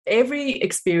every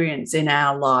experience in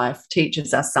our life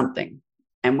teaches us something,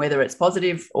 and whether it's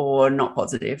positive or not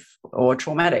positive or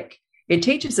traumatic, it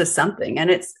teaches us something. And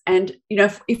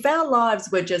if our lives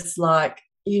were just like,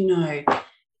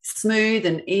 smooth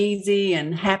and easy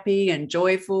and happy and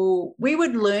joyful, we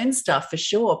would learn stuff for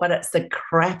sure, but it's the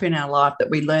crap in our life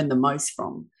that we learn the most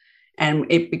from. And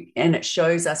it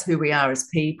shows us who we are as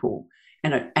people,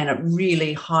 and it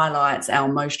really highlights our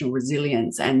emotional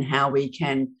resilience and how we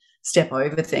can step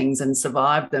over things and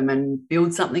survive them and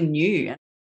build something new.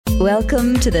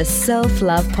 Welcome to the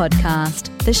Self-Love Podcast,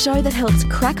 the show that helps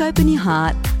crack open your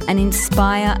heart and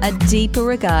inspire a deeper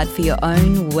regard for your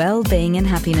own well-being and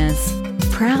happiness.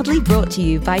 Proudly brought to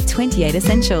you by 28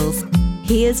 Essentials.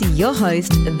 Here's your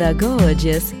host, the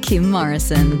gorgeous Kim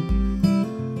Morrison.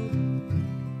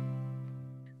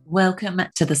 Welcome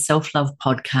to the Self-Love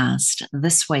Podcast.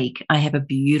 This week, I have a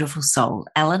beautiful soul,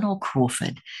 Eleanor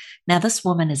Crawford. Now, this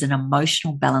woman is an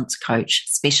emotional balance coach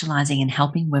specializing in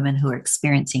helping women who are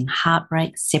experiencing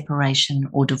heartbreak, separation,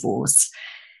 or divorce.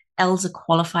 Elle's a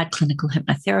qualified clinical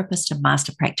hypnotherapist and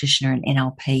master practitioner in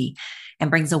NLP and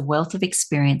brings a wealth of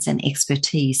experience and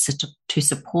expertise to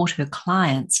support her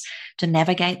clients to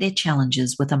navigate their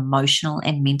challenges with emotional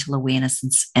and mental awareness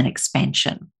and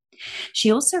expansion.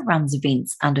 She also runs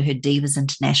events under her Divas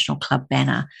International Club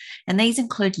banner, and these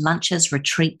include lunches,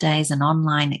 retreat days, and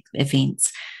online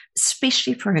events,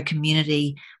 especially for her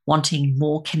community wanting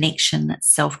more connection,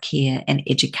 self-care, and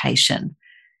education.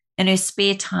 In her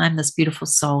spare time, this beautiful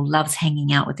soul loves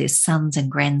hanging out with her sons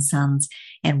and grandsons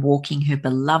and walking her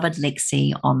beloved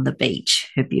Lexi on the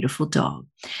beach, her beautiful dog.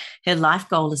 Her life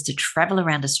goal is to travel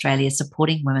around Australia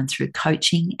supporting women through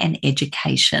coaching and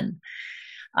education.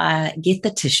 Get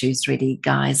the tissues ready,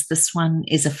 guys. This one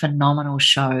is a phenomenal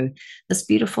show. This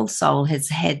beautiful soul has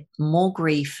had more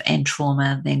grief and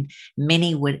trauma than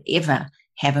many would ever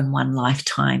have in one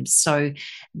lifetime. So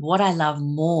what I love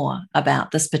more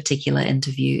about this particular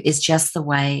interview is just the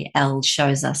way Elle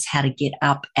shows us how to get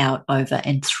up, out, over,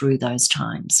 and through those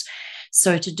times.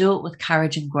 So to do it with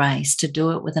courage and grace, to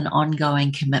do it with an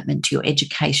ongoing commitment to your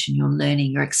education, your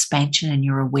learning, your expansion, and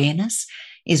your awareness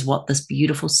is what this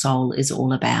beautiful soul is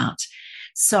all about.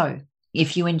 So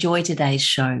if you enjoy today's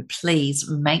show, please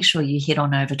make sure you head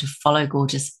on over to follow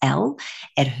Gorgeous Elle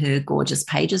at her gorgeous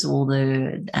pages. All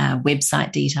the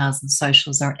website details and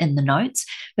socials are in the notes,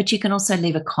 but you can also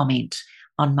leave a comment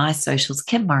on my socials,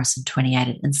 Kim Morrison 28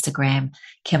 at Instagram,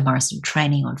 Kim Morrison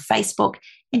Training on Facebook,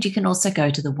 and you can also go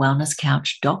to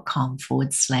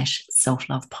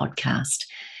thewellnesscouch.com/self-love podcast.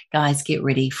 Guys, get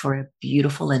ready for a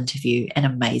beautiful interview, an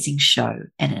amazing show,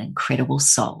 and an incredible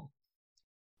soul.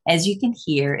 As you can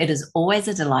hear, it is always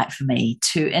a delight for me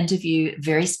to interview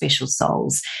very special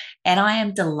souls, and I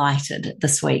am delighted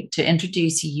this week to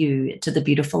introduce you to the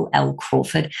beautiful Elle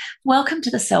Crawford. Welcome to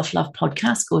the Self-Love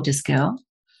Podcast, gorgeous girl.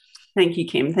 Thank you,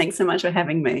 Kim. Thanks so much for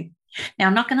having me. Now,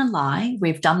 I'm not going to lie,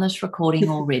 we've done this recording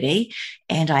already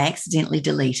and I accidentally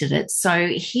deleted it. So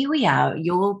here we are.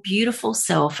 Your beautiful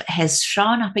self has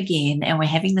shown up again and we're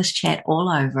having this chat all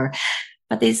over.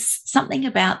 But there's something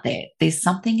about that. There's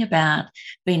something about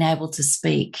being able to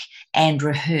speak and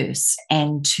rehearse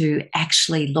and to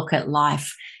actually look at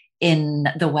life in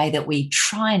the way that we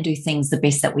try and do things the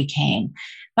best that we can.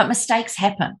 But mistakes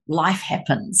happen. Life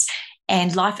happens.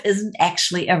 And life isn't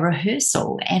actually a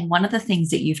rehearsal. And one of the things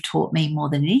that you've taught me more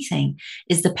than anything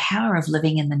is the power of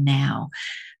living in the now.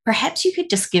 Perhaps you could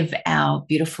just give our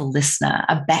beautiful listener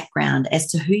a background as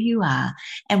to who you are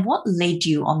and what led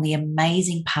you on the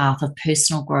amazing path of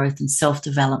personal growth and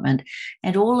self-development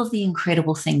and all of the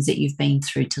incredible things that you've been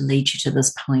through to lead you to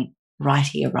this point right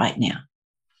here, right now.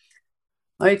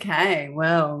 Okay,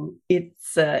 well,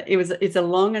 it's a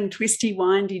long and twisty,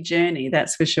 windy journey,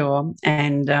 that's for sure.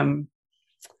 And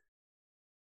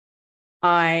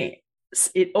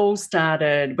it all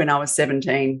started when I was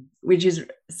 17, which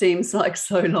seems like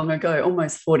so long ago,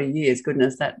 almost 40 years.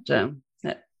 Goodness, that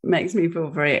makes me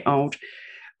feel very old.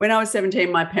 When I was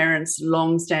 17, my parents'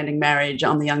 long-standing marriage,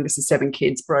 I'm the youngest of 7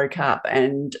 kids, broke up,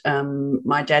 and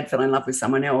my dad fell in love with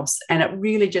someone else, and it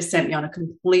really just sent me on a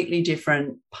completely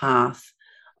different path.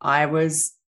 I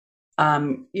was,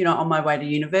 on my way to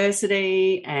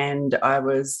university, and I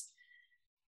was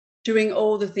doing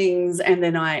all the things, and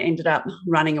then I ended up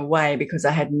running away because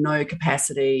I had no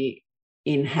capacity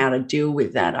in how to deal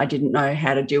with that. I didn't know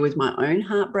how to deal with my own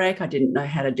heartbreak. I didn't know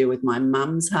how to deal with my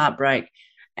mum's heartbreak.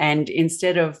 And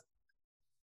instead of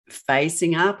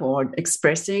facing up or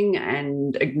expressing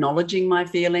and acknowledging my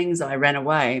feelings, I ran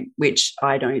away, which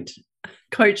I don't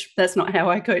coach. That's not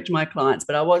how I coach my clients.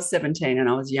 But I was 17 and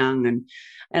I was young and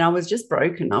I was just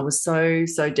broken. I was so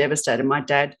devastated. My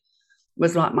dad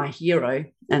was like my hero,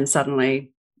 and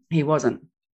suddenly he wasn't.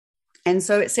 And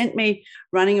so it sent me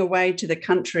running away to the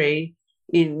country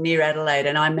near Adelaide,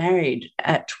 and I married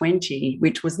at 20,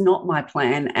 which was not my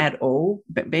plan at all.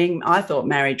 But I thought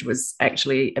marriage was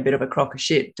actually a bit of a crock of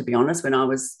shit, to be honest. When I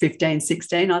was 15,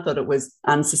 16, I thought it was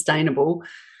unsustainable.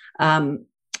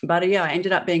 But yeah, I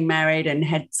ended up being married and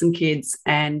had some kids,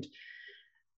 and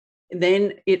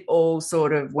then it all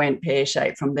sort of went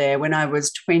pear-shaped from there. When I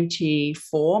was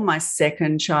 24, my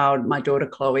second child, my daughter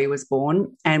Chloe, was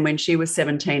born. And when she was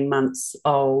 17 months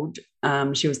old,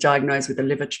 she was diagnosed with a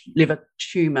liver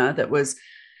tumour that was,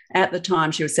 at the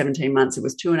time she was 17 months, it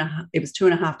was two and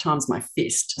a half times my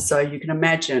fist. So you can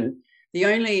imagine the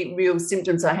only real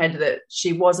symptoms I had, that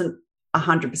she wasn't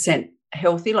 100%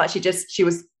 healthy. Like she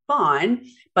was fine,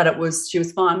 but she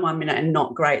was fine one minute and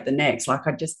not great the next. Like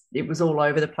it was all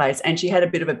over the place. And she had a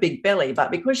bit of a big belly, but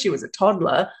because she was a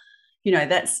toddler,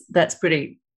 that's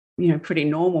pretty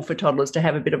normal for toddlers to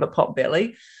have a bit of a pot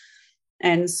belly.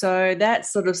 And so that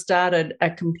sort of started a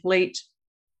complete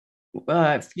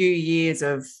few years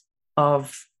of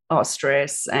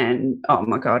stress. And oh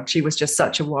my God, she was just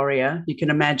such a warrior. You can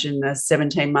imagine the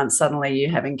 17 months, suddenly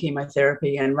you're having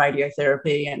chemotherapy and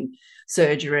radiotherapy and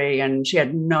surgery, and she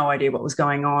had no idea what was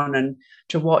going on. And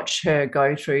to watch her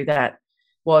go through that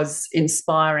was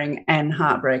inspiring and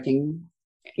heartbreaking,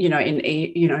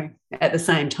 at the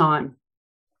same time.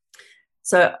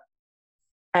 So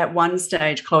at one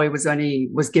stage, Chloe was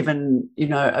given,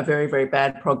 a very, very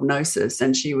bad prognosis,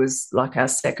 and she was like our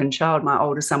second child. My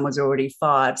older son was already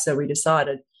 5, so we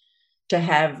decided to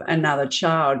have another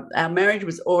child. Our marriage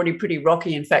was already pretty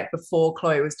rocky. In fact, before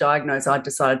Chloe was diagnosed, I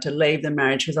decided to leave the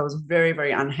marriage because I was very,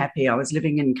 very unhappy. I was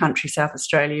living in country South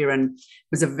Australia, and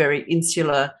it was a very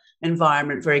insular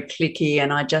environment, very cliquey,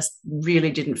 and I just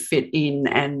really didn't fit in,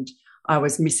 and I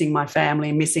was missing my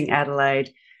family, missing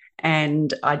Adelaide.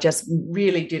 And I just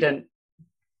really didn't,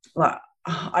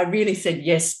 I really said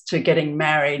yes to getting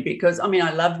married because, I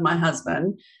loved my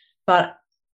husband, but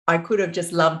I could have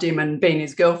just loved him and been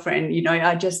his girlfriend.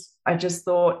 I just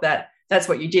thought that that's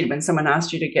what you did. When someone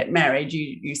asked you to get married,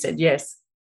 you said yes.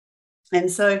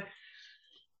 And so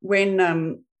when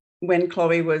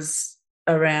Chloe was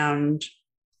around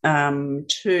 2,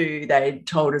 they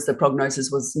told us the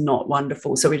prognosis was not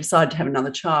wonderful. So we decided to have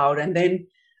another child. And then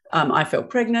I felt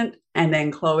pregnant, and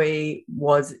then Chloe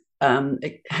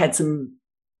had some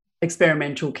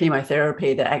experimental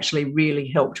chemotherapy that actually really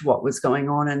helped what was going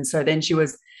on. And so then she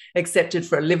was accepted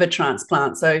for a liver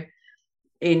transplant. So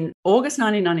in August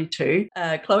 1992,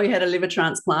 Chloe had a liver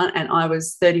transplant, and I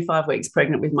was 35 weeks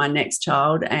pregnant with my next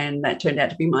child, and that turned out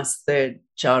to be my third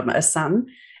child, a son,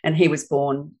 and he was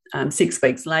born 6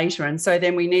 weeks later. And so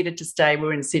then we needed to stay. We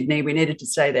were in Sydney. We needed to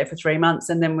stay there for 3 months,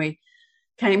 and then we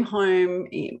came home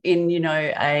in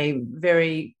a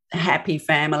very happy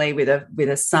family with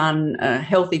a son, a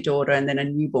healthy daughter, and then a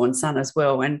newborn son as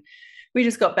well. And we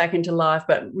just got back into life,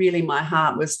 but really my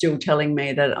heart was still telling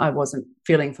me that I wasn't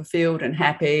feeling fulfilled and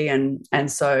happy. And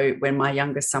so when my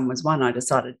youngest son was 1, I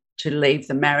decided to leave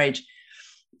the marriage.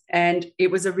 And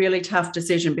it was a really tough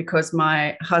decision because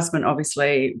my husband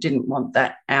obviously didn't want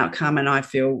that outcome, and I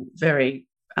feel very,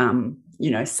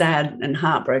 sad and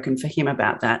heartbroken for him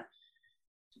about that.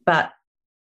 But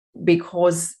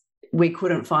because we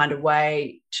couldn't find a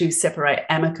way to separate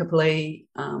amicably,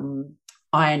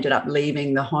 I ended up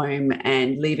leaving the home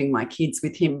and leaving my kids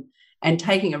with him and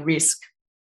taking a risk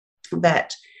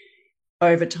that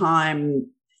over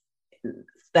time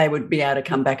they would be able to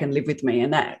come back and live with me.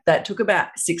 And that took about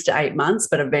 6 to 8 months,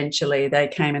 but eventually they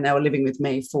came and they were living with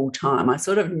me full time. I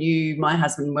sort of knew my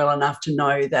husband well enough to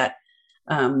know that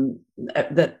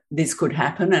that this could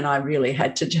happen, and I really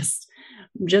had to just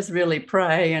really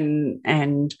pray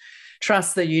and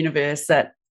trust the universe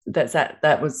that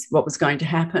was what was going to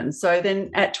happen. So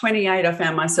then at 28, I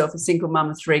found myself a single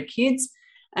mum of 3 kids,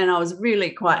 and I was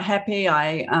really quite happy.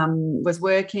 I was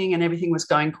working and everything was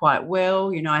going quite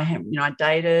well. I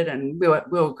dated and we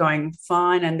were going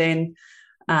fine. And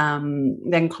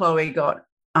then Chloe got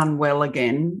unwell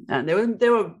again. And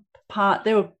there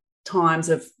were times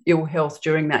of ill health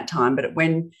during that time, but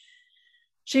when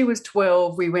she was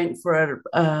 12, we went for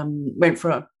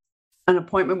an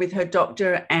appointment with her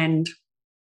doctor, and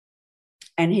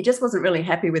he just wasn't really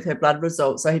happy with her blood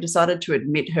results. So he decided to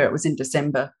admit her. It was in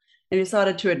December. He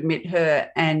decided to admit her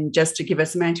and just to give her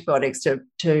some antibiotics to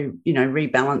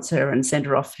rebalance her and send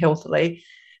her off healthily.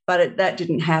 But that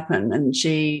didn't happen. And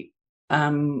she,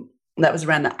 that was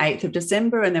around the 8th of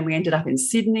December. And then we ended up in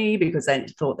Sydney because they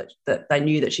thought that they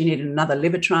knew that she needed another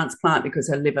liver transplant because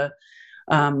her liver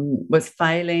was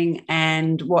failing.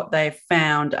 And what they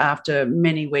found after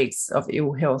many weeks of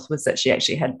ill health was that she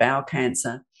actually had bowel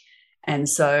cancer. And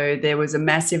so there was a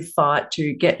massive fight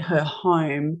to get her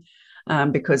home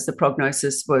because the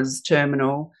prognosis was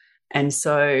terminal. And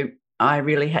so I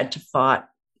really had to fight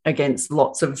against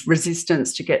lots of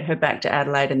resistance to get her back to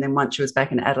Adelaide. And then once she was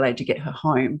back in Adelaide, to get her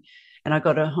home. And I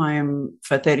got her home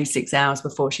for 36 hours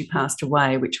before she passed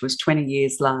away, which was 20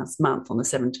 years last month on the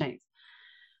 17th.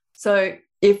 So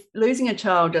if losing a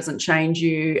child doesn't change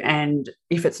you, and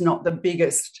if it's not the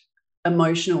biggest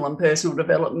emotional and personal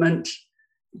development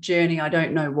journey, I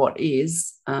don't know what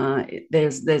is.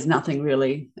 There's nothing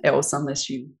really else, unless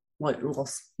you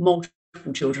lost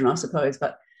multiple children, I suppose.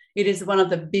 But it is one of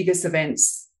the biggest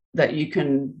events that you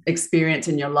can experience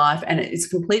in your life, and it's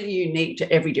completely unique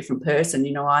to every different person.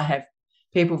 You know, I have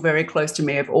people very close to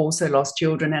me have also lost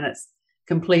children, and it's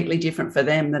completely different for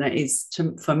them than it is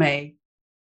for me.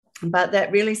 But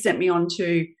that really sent me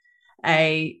onto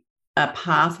a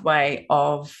pathway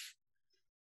of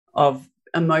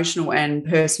emotional and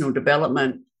personal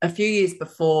development. A few years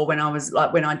before, when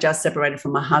I just separated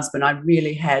from my husband, I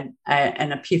really had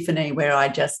an epiphany where I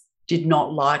just did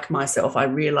not like myself. I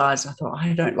realized, I thought,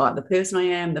 I don't like the person I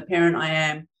am, the parent I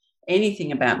am,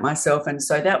 anything about myself. And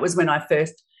so that was when I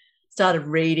first started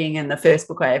reading, and the first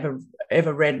book I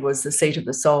ever read was The Seat of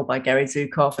the Soul by Gary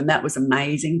Zukav. And that was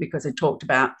amazing because it talked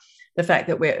about the fact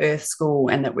that we're earth school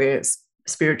and that we're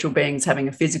spiritual beings having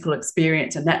a physical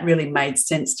experience. And that really made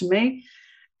sense to me.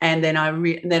 And then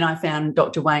I found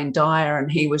Dr. Wayne Dyer,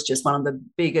 and he was just one of the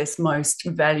biggest, most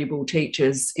valuable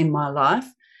teachers in my life.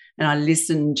 And I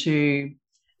listened to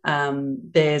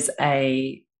there's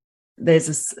a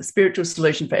spiritual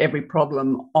solution for every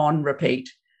problem on repeat,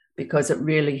 because it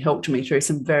really helped me through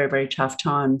some very, very tough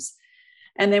times.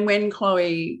 And then when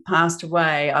Chloe passed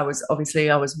away, I was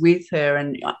with her,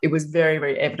 and it was very,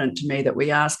 very evident to me that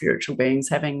we are spiritual beings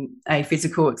having a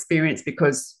physical experience,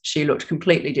 because she looked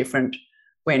completely different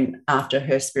when after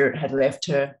her spirit had left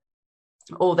her.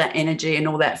 All that energy and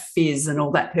all that fizz and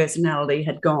all that personality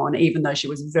had gone. Even though she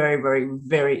was very, very,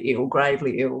 very ill,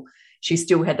 gravely ill, she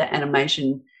still had that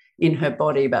animation in her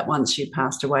body. But once she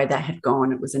passed away, that had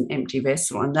gone. It was an empty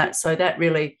vessel. And that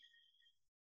really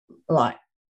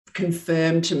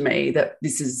confirmed to me that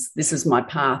this is my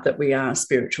path, that we are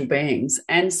spiritual beings.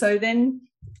 And so then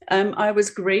I was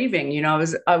grieving. You know,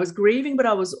 I was grieving, but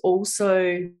I was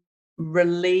also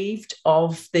relieved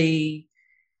of the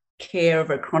care of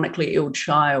a chronically ill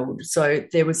child. So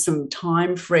there was some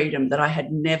time freedom that I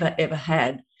had never, ever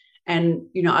had. And,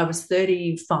 you know, I was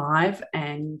 35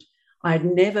 and I'd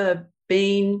never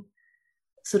been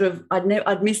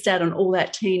I'd missed out on all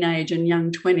that teenage and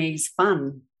young 20s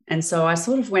fun. And so I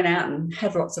sort of went out and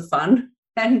had lots of fun.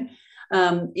 And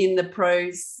in the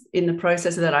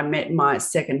process of that, I met my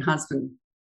second husband,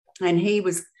 and he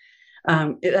was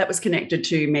that was connected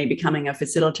to me becoming a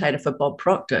facilitator for Bob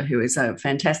Proctor, who is a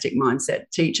fantastic mindset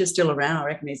teacher, still around. I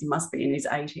reckon he must be in his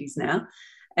 80s now.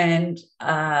 And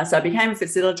so I became a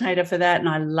facilitator for that, and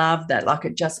I loved that. Like,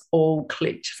 it just all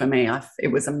clicked for me. It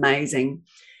was amazing.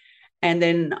 And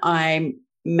then I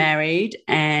married,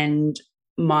 and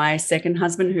my second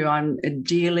husband, who I'm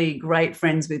dearly great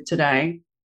friends with today,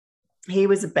 he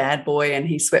was a bad boy, and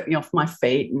he swept me off my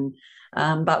feet.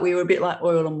 And but we were a bit like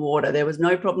oil and water. There was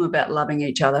no problem about loving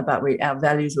each other, but our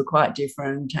values were quite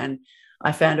different. And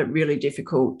I found it really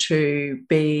difficult to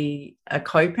be a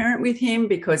co-parent with him,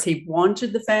 because he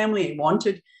wanted the family, he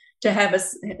wanted to have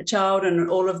a child and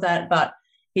all of that, but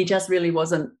he just really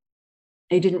wasn't.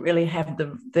 He didn't really have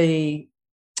the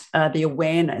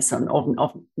awareness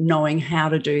of knowing how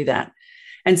to do that.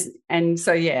 And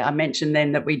so, yeah, I mentioned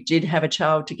then that we did have a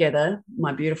child together,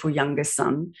 my beautiful youngest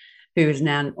son, who is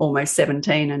now almost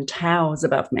 17 and towers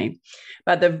above me.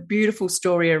 But the beautiful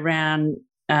story around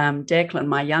Declan,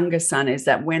 my youngest son, is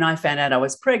that when I found out I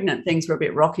was pregnant, things were a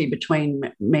bit rocky between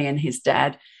me and his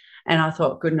dad. And I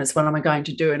thought, goodness, what am I going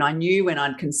to do? And I knew when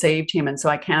I'd conceived him. And so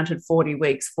I counted 40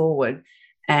 weeks forward.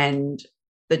 And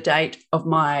the date of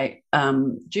my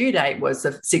due date was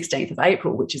the 16th of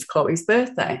April, which is Chloe's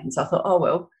birthday. And so I thought, oh,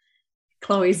 well,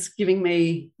 Chloe's giving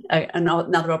me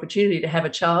another opportunity to have a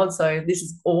child, so this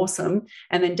is awesome.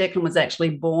 And then Declan was actually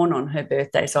born on her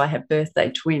birthday, so I have birthday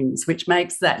twins, which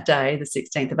makes that day, the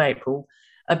 16th of April,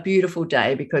 a beautiful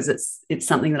day, because it's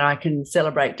something that I can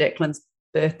celebrate Declan's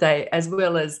birthday as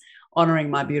well as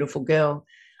honouring my beautiful girl.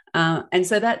 And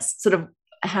so that's sort of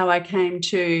how I came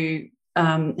to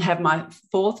have my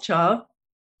fourth child.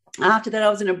 After that,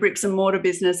 I was in a bricks and mortar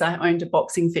business. I owned a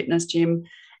boxing fitness gym.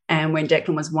 And when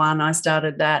Declan was 1, I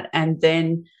started that. And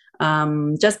then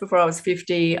just before I was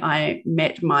 50, I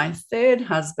met my third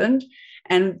husband.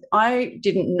 And I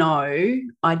didn't know,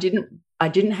 I didn't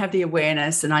have the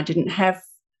awareness, and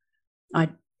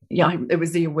it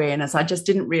was the awareness. I just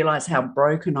didn't realize how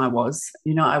broken I was.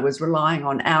 I was relying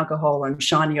on alcohol and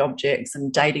shiny objects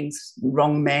and dating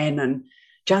wrong men and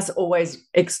just always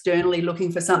externally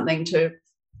looking for something to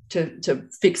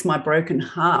fix my broken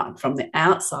heart from the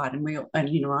outside. And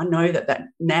I know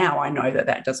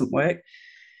that doesn't work.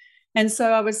 And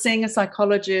so I was seeing a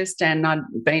psychologist, and I'd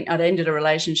ended a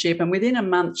relationship, and within a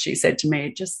month she said to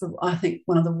me, I think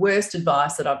one of the worst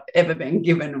advice that I've ever been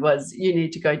given was, you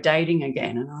need to go dating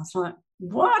again. And I was like,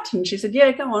 what? And she said,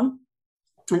 yeah, go on.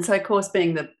 And so, of course,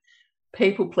 being the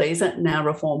people pleaser, now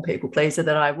reformed people pleaser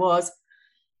that I was,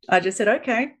 I just said,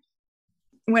 okay.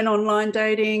 Went online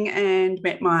dating and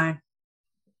met my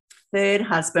third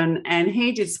husband, and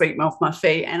he did sweep me off my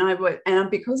feet. And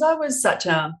because I was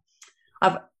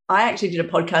I actually did a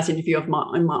podcast interview on my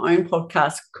own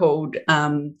podcast called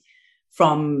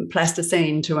From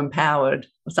Plasticine to Empowered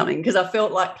or something, because I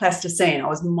felt like plasticine. I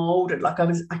was molded, I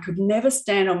could never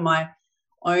stand on my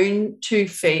own 2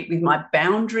 feet with my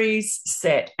boundaries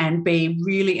set and be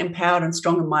really empowered and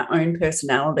strong in my own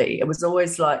personality. It was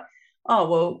always like, oh,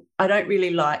 well, I don't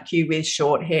really like you with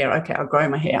short hair. Okay, I'll grow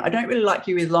my hair. I don't really like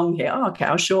you with long hair. Oh, okay,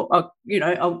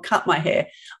 I'll cut my hair.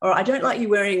 Or I don't like you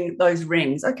wearing those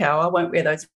rings. Okay, I won't wear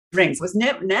those rings.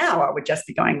 Now I would just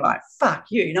be going like, fuck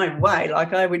you, no way.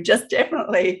 Like, I would just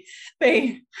definitely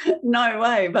be no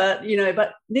way. But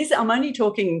this, I'm only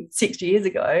talking 6 years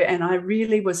ago, and I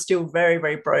really was still very,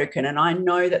 very broken. And I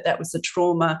know that was the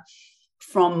trauma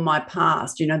from my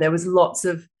past. There was lots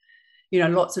of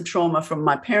trauma from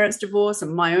my parents' divorce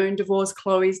and my own divorce,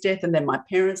 Chloe's death, and then my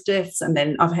parents' deaths. And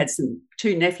then I've had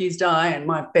 2 nephews die and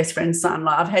my best friend's son.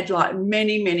 I've had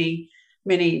many, many,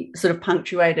 many sort of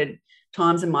punctuated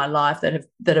times in my life that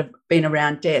have been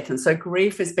around death. And so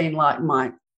grief has been like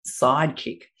my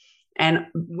sidekick. And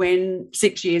when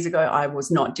 6 years ago, I was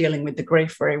not dealing with the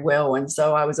grief very well. And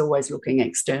so I was always looking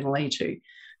externally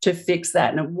to fix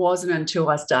that. And it wasn't until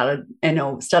I studied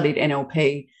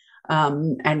NLP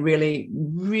and really,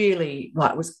 really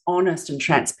was honest and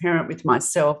transparent with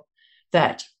myself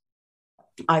that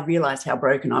I realized how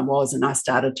broken I was, and I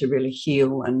started to really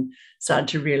heal and started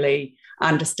to really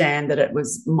understand that it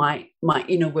was my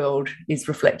inner world is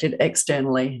reflected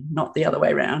externally, not the other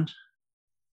way around.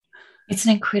 It's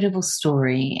an incredible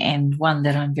story, and one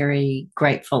that I'm very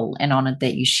grateful and honoured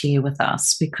that you share with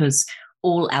us, because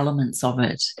all elements of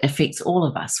it affects all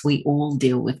of us. We all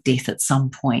deal with death at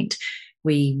some point.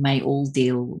 We may all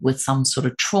deal with some sort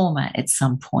of trauma at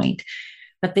some point.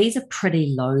 But these are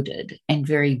pretty loaded and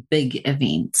very big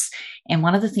events. And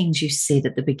one of the things you said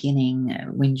at the beginning,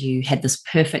 when you had this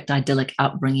perfect idyllic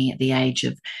upbringing at the age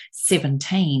of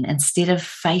 17, instead of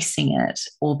facing it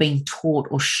or being taught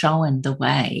or shown the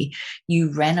way,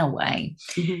 you ran away.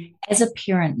 Mm-hmm. As a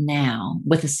parent now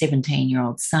with a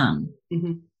 17-year-old son,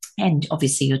 mm-hmm. and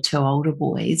obviously your 2 older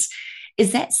boys,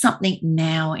 is that something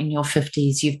now in your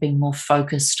 50s you've been more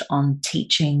focused on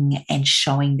teaching and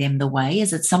showing them the way?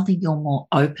 Is it something you're more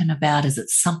open about? Is it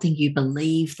something you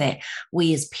believe that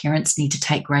we as parents need to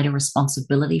take greater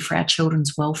responsibility for our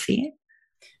children's welfare?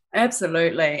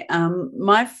 Absolutely.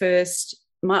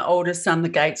 My oldest son, the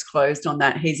gates closed on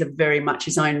that. He's very much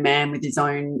his own man with his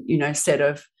own, set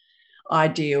of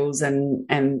ideals and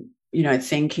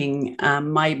thinking.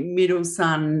 My middle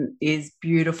son is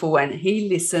beautiful and he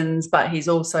listens, but he's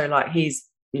also he's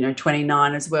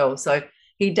 29 as well. So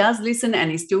he does listen and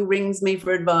he still rings me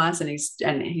for advice, and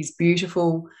he's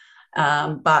beautiful.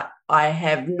 But I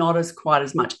have not quite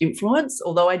as much influence,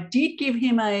 although I did give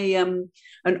him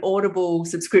an Audible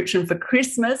subscription for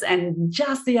Christmas, and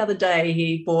just the other day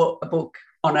he bought a book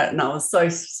on it, and I was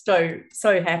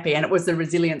so happy. And it was The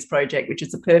Resilience Project, which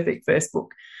is the perfect first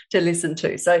book to listen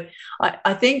to. So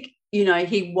I think,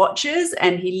 he watches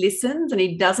and he listens and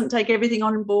he doesn't take everything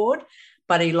on board,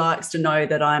 but he likes to know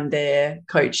that I'm there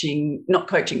encouraging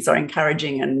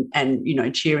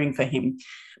and cheering for him.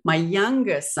 My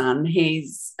younger son,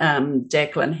 he's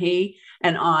Declan, he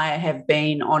and I have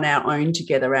been on our own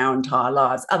together our entire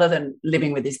lives, other than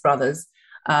living with his brothers.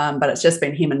 But it's just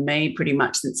been him and me pretty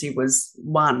much since he was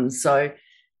 1. So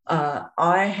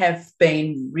I have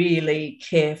been really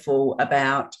careful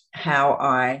about how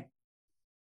I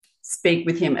speak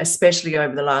with him, especially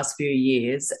over the last few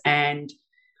years. And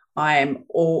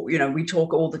we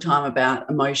talk all the time about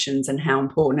emotions and how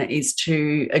important it is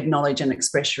to acknowledge and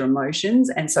express your emotions.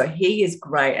 And so he is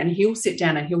great, and he'll sit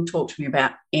down and he'll talk to me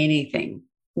about anything.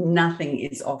 Nothing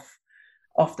is off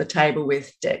off the table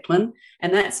with Declan,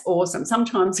 and that's awesome.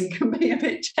 Sometimes it can be a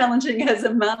bit challenging as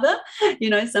a mother,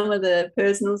 some of the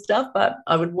personal stuff, but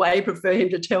I would way prefer him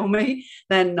to tell me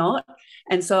than not.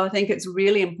 And so I think it's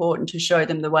really important to show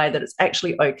them the way that it's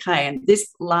actually okay. And this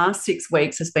last 6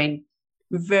 weeks has been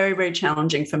very, very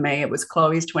challenging for me. It was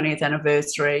Chloe's 20th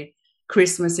anniversary.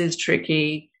 Christmas is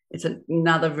tricky. It's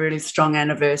another really strong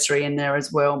anniversary in there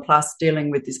as well, plus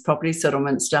dealing with this property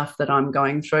settlement stuff that I'm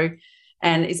going through.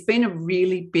 And it's been a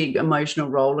really big emotional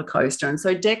roller coaster. And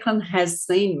so Declan has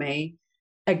seen me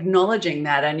acknowledging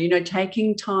that and,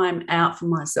 taking time out for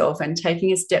myself and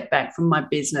taking a step back from my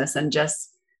business and just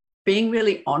being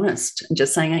really honest and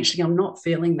just saying, actually, I'm not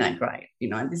feeling that great,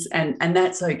 and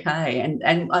that's okay.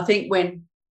 And I think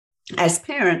as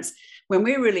parents, when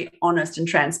we're really honest and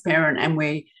transparent and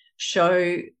we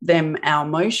show them our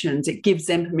emotions, it gives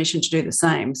them permission to do the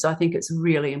same. So I think it's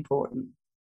really important.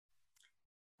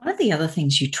 One of the other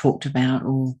things you talked about,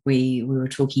 or we were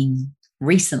talking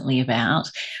recently about,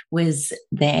 was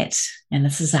that, and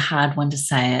this is a hard one to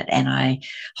say it, and I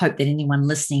hope that anyone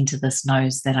listening to this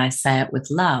knows that I say it with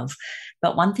love,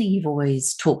 but one thing you've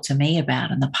always talked to me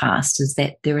about in the past is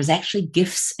that there is actually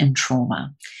gifts in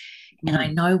trauma. And I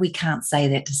know we can't say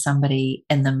that to somebody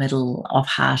in the middle of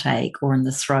heartache or in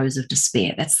the throes of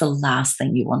despair. That's the last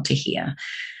thing you want to hear.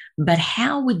 But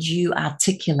how would you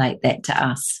articulate that to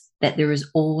us, that there is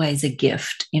always a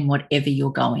gift in whatever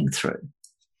you're going through?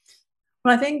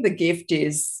 Well, I think the gift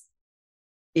is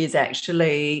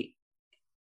actually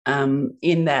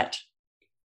in that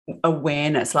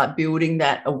awareness, like building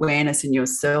that awareness in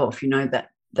yourself,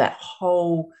 that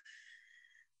whole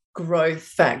growth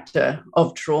factor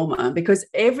of trauma, because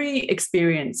every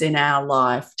experience in our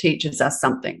life teaches us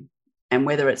something, and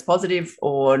whether it's positive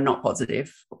or not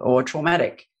positive or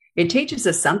traumatic, it teaches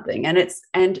us something. And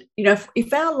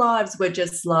if our lives were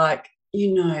just like,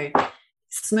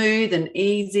 smooth and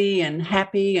easy and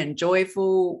happy and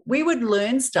joyful, we would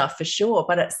learn stuff for sure,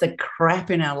 but it's the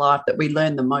crap in our life that we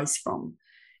learn the most from,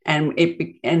 and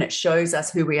it shows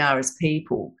us who we are as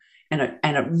people. And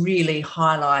it really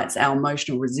highlights our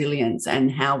emotional resilience and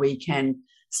how we can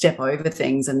step over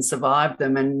things and survive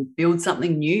them and build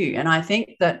something new. And I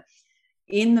think that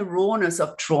in the rawness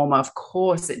of trauma, of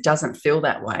course, it doesn't feel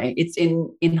that way. It's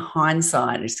in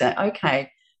hindsight. It's like, okay,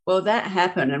 well, that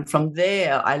happened. And from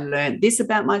there, I learned this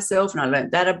about myself and I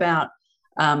learned that about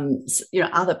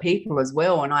other people as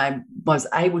well. And I was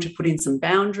able to put in some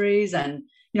boundaries, and,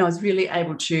 I was really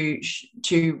able to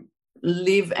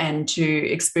live and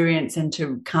to experience and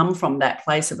to come from that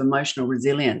place of emotional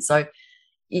resilience. So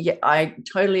yeah, I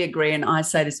totally agree, and I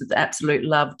say this with absolute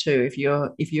love too. If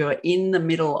you're in the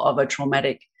middle of a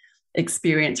traumatic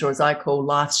experience, or as I call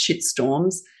life's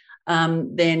shitstorms,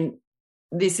 then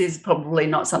this is probably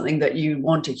not something that you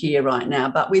want to hear right now.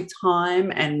 But with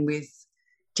time and with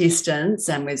distance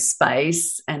and with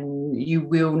space, and you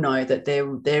will know that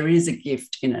there is a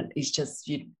gift in it. It's just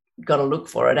you got to look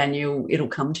for it, and it'll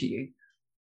come to you.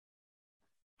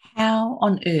 How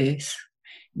on earth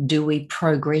do we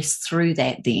progress through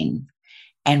that then?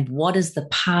 And what is the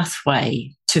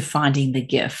pathway to finding the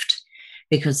gift?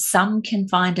 Because some can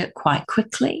find it quite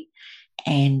quickly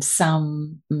and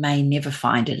some may never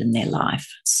find it in their life.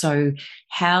 So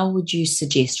how would you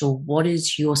suggest, or what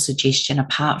is your suggestion,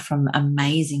 apart from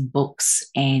amazing books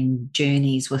and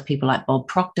journeys with people like Bob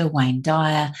Proctor, Wayne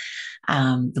Dyer,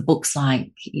 the books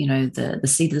like, the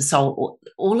Seed of the Soul,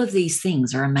 all of these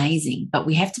things are amazing, but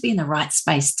we have to be in the right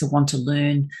space to want to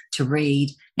learn, to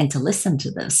read, and to listen to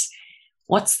this.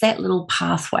 What's that little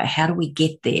pathway? How do we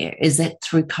get there? Is it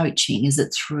through coaching? Is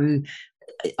it through,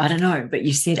 I don't know, but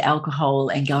you said alcohol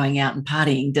and going out and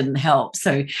partying didn't help.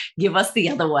 So give us the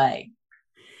other way.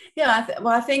 Yeah,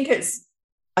 I think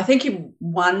you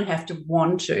have to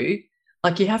want to,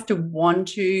 you have to want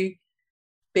to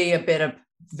be a better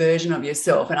version of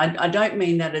yourself. And I don't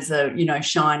mean that as a,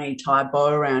 shiny tie bow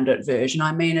around it version.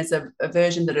 I mean as a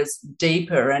version that is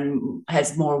deeper and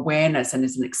has more awareness and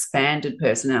is an expanded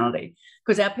personality.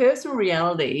 Because our personal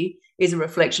reality is a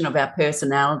reflection of our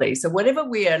personality. So whatever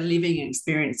we are living and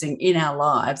experiencing in our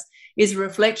lives is a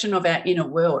reflection of our inner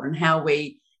world and how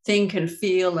we think and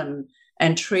feel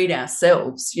and treat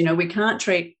ourselves. We can't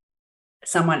treat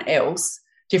someone else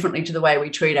differently to the way we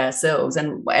treat ourselves.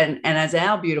 And as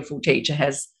our beautiful teacher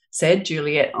has said,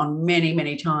 Juliet, on many,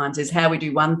 many times, is how we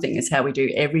do one thing is how we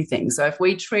do everything. So if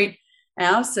we treat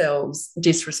ourselves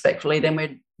disrespectfully, then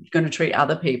we're going to treat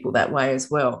other people that way as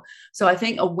well. So I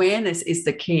think awareness is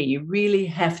the key. You really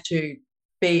have to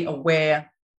be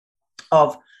aware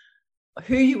of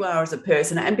who you are as a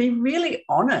person and be really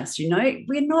honest.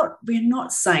 We're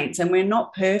not saints and we're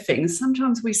not perfect. And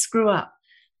sometimes we screw up.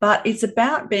 But it's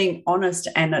about being honest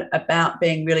and about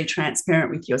being really transparent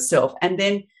with yourself, and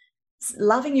then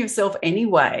loving yourself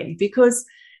anyway, because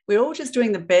we're all just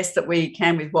doing the best that we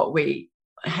can with what we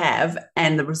have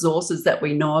and the resources that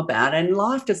we know about. And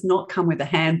life does not come with a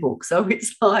handbook. So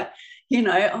it's like,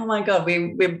 oh my God,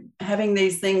 we're having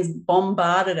these things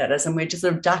bombarded at us, and we're just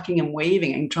sort of ducking and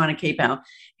weaving and trying to keep our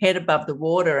head above the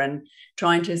water and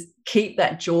trying to keep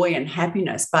that joy and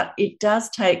happiness. But it does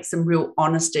take some real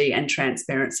honesty and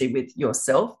transparency with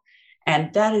yourself.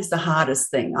 And that is the hardest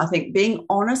thing. I think being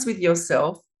honest with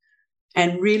yourself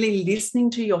and really listening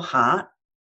to your heart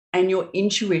and your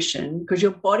intuition, because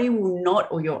your body will not,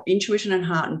 or your intuition and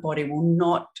heart and body will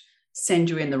not send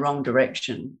you in the wrong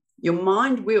direction. Your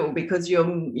mind will, because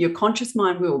your conscious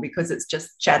mind will, because it's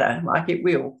just chatter, like it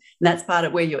will. And that's part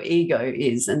of where your ego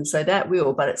is. And so that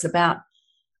will, but it's about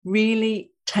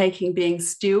really being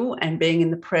still and being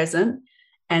in the present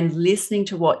and listening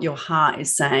to what your heart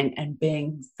is saying and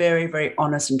being very, very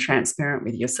honest and transparent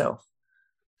with yourself.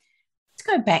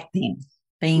 Let's go back then,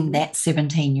 being that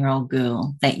 17-year-old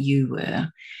girl that you were,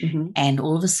 and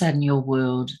all of a sudden your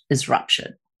world is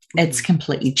ruptured. It's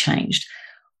completely changed.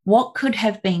 What could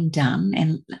have been done?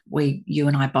 And you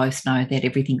and I both know that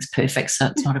everything's perfect, so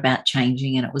it's not about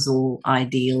changing, and it was all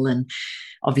ideal. And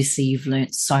obviously you've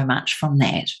learnt so much from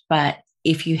that. But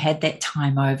if you had that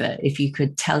time over, if you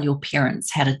could tell your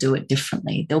parents how to do it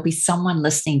differently, there'll be someone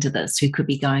listening to this who could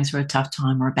be going through a tough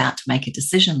time or about to make a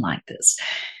decision like this.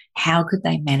 How could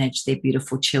they manage their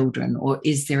beautiful children? Or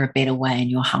is there a better way, in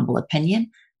your humble opinion?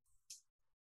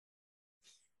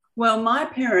 Well, my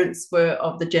parents were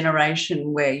of the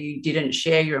generation where you didn't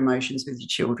share your emotions with your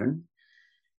children.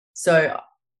 So,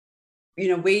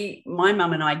 my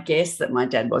mum and I guessed that my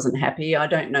dad wasn't happy. I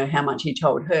don't know how much he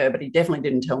told her, but he definitely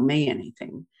didn't tell me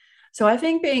anything. So I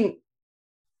think being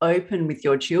open with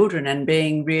your children and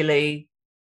being really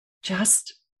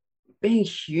just being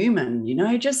human,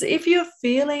 just if you're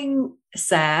feeling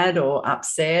sad or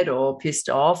upset or pissed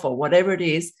off or whatever it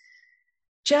is,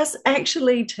 just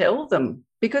actually tell them,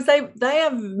 because they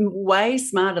are way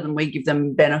smarter than we give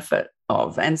them benefit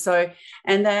of. And so,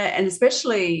 and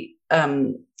especially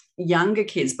younger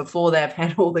kids, before they've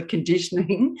had all the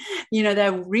conditioning,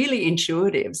 they're really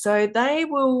intuitive. So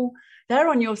they're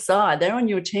on your side, they're on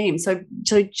your team. So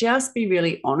just be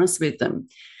really honest with them.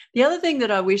 The other thing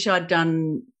that I wish I'd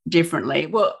done differently,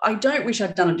 well, I don't wish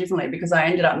I'd done it differently, because I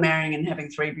ended up marrying and having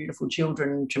 3 beautiful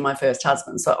children to my first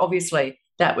husband. So obviously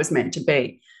that was meant to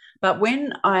be. But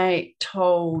when I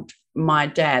told my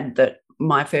dad that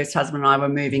my first husband and I were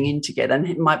moving in together,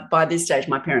 and by this stage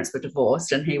my parents were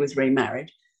divorced and he was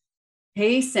remarried,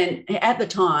 he sent, at the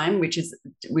time, which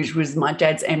was my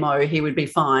dad's MO, he would be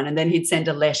fine, and then he'd send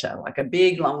a letter, like a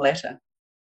big long letter.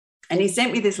 And he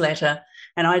sent me this letter,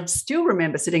 and I still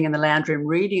remember sitting in the lounge room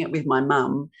reading it with my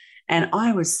mum, and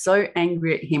I was so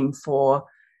angry at him for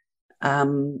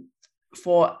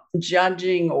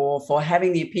judging or for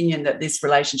having the opinion that this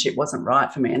relationship wasn't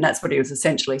right for me. And that's what he was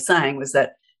essentially saying, was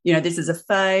that, this is a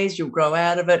phase, you'll grow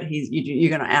out of it.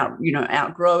 You're going to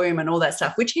outgrow him and all that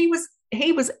stuff, which he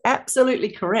was absolutely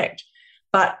correct.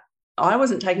 But I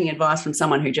wasn't taking advice from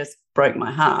someone who just broke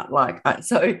my heart.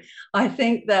 So I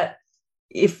think that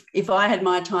if I had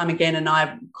my time again and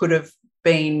I could have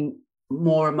been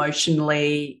more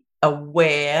emotionally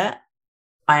aware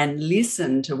and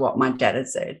listened to what my dad had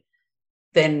said,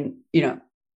 then,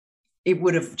 it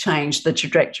would have changed the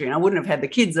trajectory, and I wouldn't have had the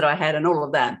kids that I had and all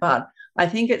of that. But I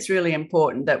think it's really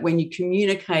important that when you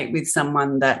communicate with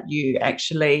someone, that you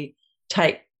actually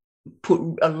put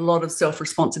a lot of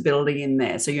self-responsibility in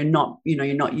there. So you're not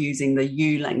using the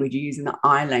you language, you're using the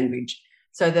I language,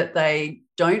 so that they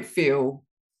don't feel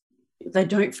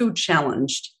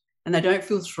challenged and they don't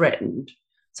feel threatened.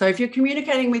 So if you're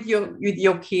communicating with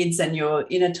your kids and you're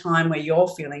in a time where you're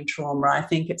feeling trauma, I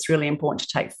think it's really important to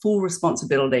take full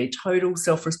responsibility, total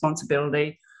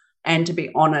self-responsibility, and to be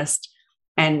honest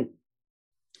and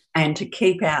to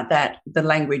keep out the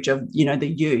language of, the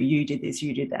you did this,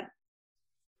 you did that.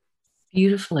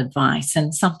 Beautiful advice,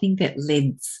 and something that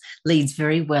leads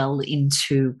very well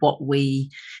into what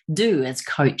we do as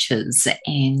coaches.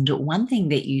 And one thing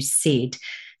that you said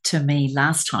to me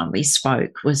last time we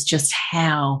spoke was just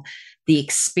how the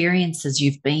experiences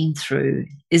you've been through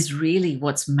is really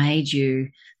what's made you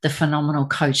the phenomenal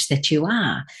coach that you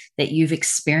are, that you've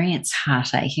experienced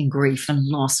heartache and grief and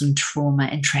loss and trauma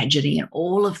and tragedy and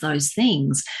all of those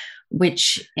things,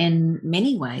 which in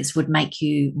many ways would make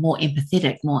you more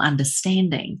empathetic, more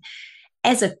understanding.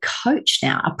 As a coach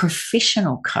now, a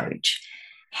professional coach,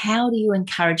 How do you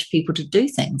encourage people to do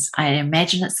things? I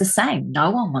imagine it's the same.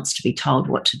 No one wants to be told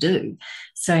what to do.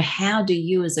 So how do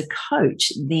you as a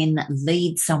coach then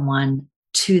lead someone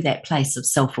to that place of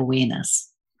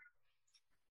self-awareness?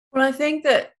 Well, I think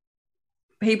that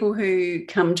people who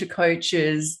come to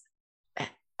coaches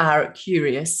are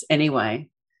curious anyway.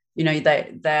 You know,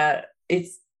 they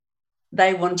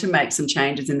want to make some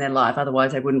changes in their life.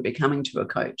 Otherwise, they wouldn't be coming to a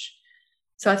coach.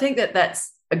 So I think that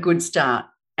that's a good start.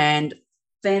 And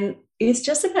then it's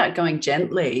just about going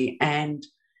gently, and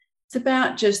it's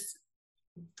about just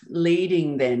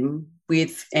leading them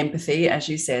with empathy, as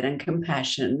you said, and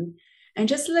compassion, and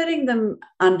just letting them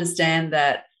understand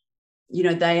that, you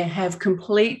know, they have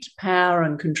complete power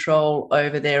and control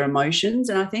over their emotions.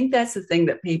 And I think that's the thing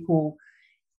that people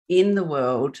in the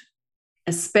world,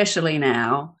 especially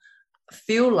now,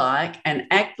 feel like and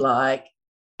act like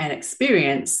and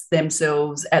experience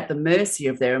themselves at the mercy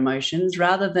of their emotions,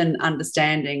 rather than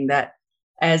understanding that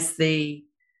as the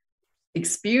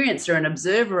experiencer and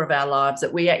observer of our lives,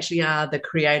 that we actually are the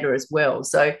creator as well.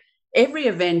 So every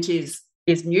event is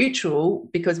neutral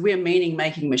because we're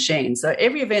meaning-making machines. So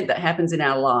every event that happens in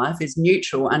our life is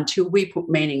neutral until we put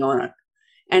meaning on it.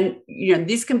 And, you know,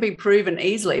 this can be proven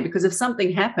easily, because if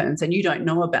something happens and you don't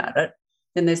know about it,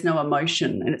 then there's no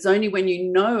emotion. And it's only when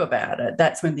you know about it,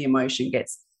 that's when the emotion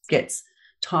gets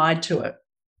tied to it.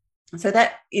 So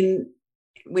that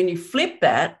when you flip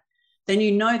that, then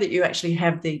you know that you actually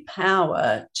have the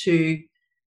power to,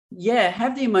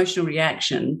 have the emotional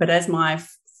reaction. But as my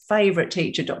favorite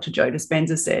teacher, Dr. Joe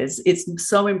Dispenza, says, it's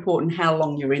so important how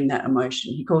long you're in that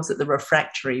emotion. He calls it the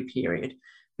refractory period,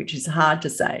 which is hard to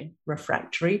say,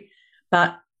 refractory,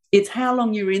 but it's how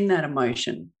long you're in that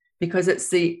emotion. Because it's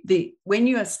the when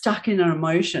you are stuck in an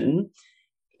emotion,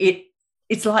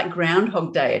 it's like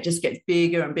Groundhog Day. It just gets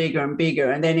bigger and bigger and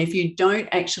bigger. And then if you don't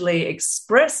actually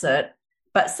express it,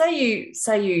 but say you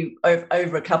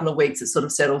over a couple of weeks it sort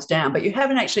of settles down, but you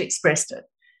haven't actually expressed it,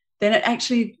 then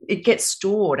it gets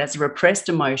stored as a repressed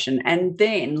emotion. And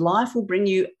then life will bring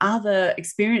you other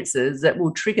experiences that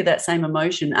will trigger that same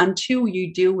emotion until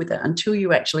you deal with it, until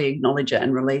you actually acknowledge it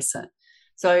and release it.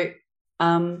 So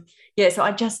so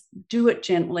I just do it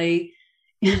gently,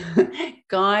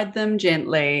 guide them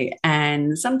gently,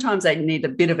 and sometimes they need a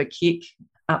bit of a kick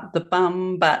up the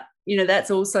bum, but, you know, that's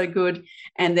also good.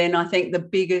 And then I think the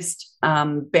biggest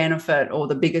benefit or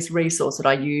the biggest resource that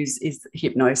I use is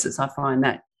hypnosis. I find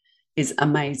that is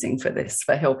amazing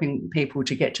for helping people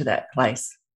to get to that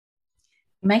place.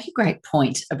 You make a great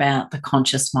point about the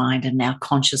conscious mind and our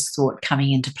conscious thought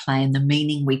coming into play and the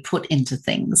meaning we put into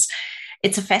things.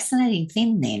 It's a fascinating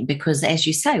thing then, because as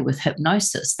you say, with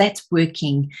hypnosis, that's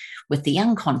working with the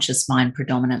unconscious mind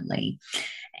predominantly.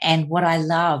 And what I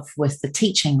love with the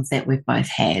teachings that we've both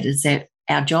had is that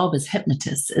our job as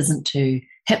hypnotists isn't to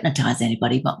hypnotize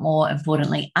anybody, but more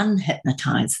importantly,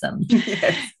 unhypnotize them.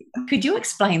 Yes. Could you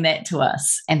explain that to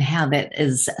us and how that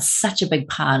is such a big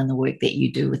part in the work that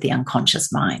you do with the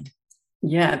unconscious mind?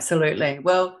 Yeah, absolutely.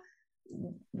 Well,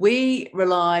 we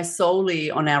rely solely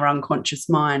on our unconscious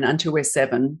mind until we're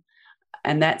 7,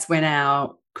 and that's when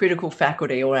our critical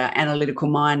faculty or our analytical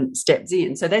mind steps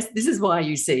in. So this is why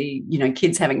you see, you know,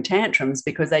 kids having tantrums,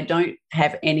 because they don't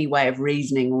have any way of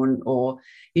reasoning or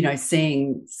you know,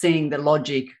 seeing the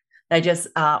logic. They just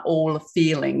are all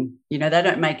feeling. You know, they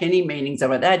don't make any meanings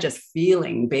of it. They're just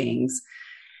feeling beings.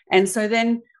 And so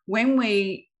then when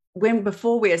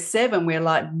before we are 7, we're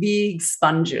like big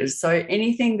sponges. So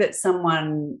anything that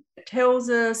someone tells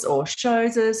us or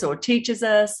shows us or teaches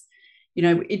us, you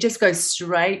know, it just goes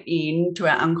straight into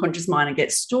our unconscious mind and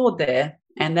gets stored there.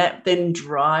 And that then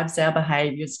drives our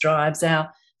behaviors, drives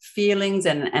our feelings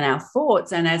and our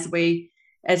thoughts. And as we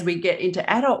get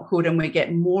into adulthood and we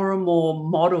get more and more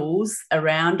models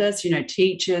around us, you know,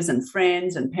 teachers and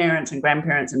friends and parents and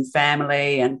grandparents and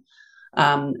family, and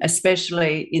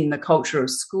especially in the culture of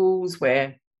schools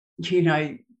where, you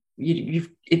know,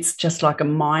 it's just like a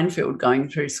minefield going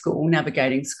through school,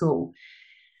 navigating school.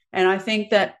 And I think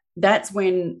that that's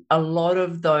when a lot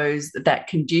of that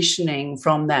conditioning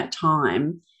from that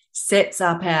time sets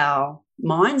up our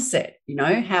mindset, you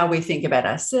know, how we think about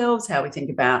ourselves, how we think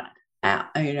about our,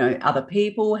 you know, other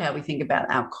people, how we think about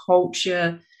our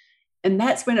culture. And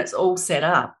that's when it's all set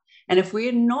up. And if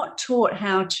we're not taught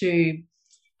how to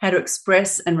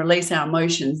express and release our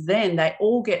emotions, then they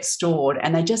all get stored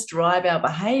and they just drive our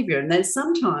behavior. And then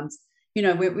sometimes, you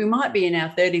know, we might be in our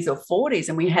 30s or 40s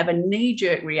and we have a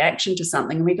knee-jerk reaction to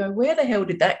something and we go, where the hell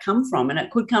did that come from? And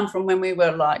it could come from when we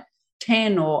were like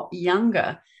 10 or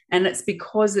younger. And it's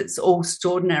because it's all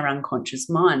stored in our unconscious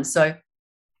mind. So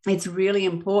it's really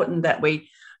important that we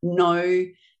know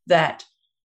that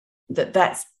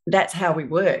that's how we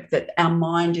work, that our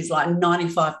mind is like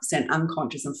 95%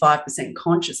 unconscious and 5%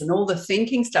 conscious, and all the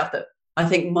thinking stuff that I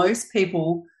think most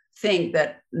people think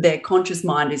that their conscious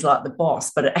mind is like the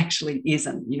boss, but it actually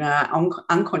isn't. You know, our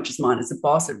unconscious mind is the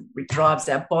boss. It drives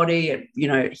our body. It, you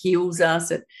know, it heals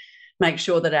us. It makes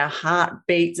sure that our heart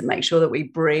beats. It makes sure that we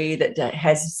breathe. It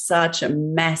has such a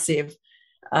massive,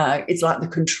 it's like the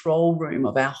control room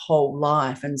of our whole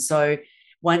life. And so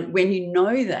when you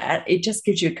know that, it just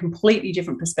gives you a completely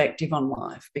different perspective on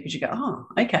life, because you go, oh,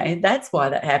 okay, that's why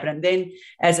that happened. And then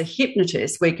as a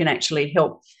hypnotist, we can actually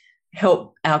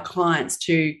help our clients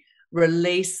to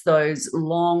release those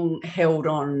long held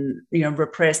on, you know,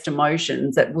 repressed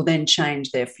emotions that will then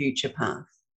change their future path.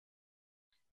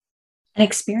 An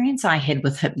experience I had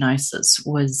with hypnosis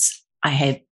was I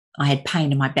had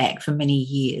pain in my back for many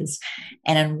years.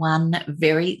 And in one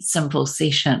very simple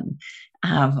session,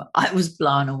 I was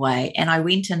blown away, and I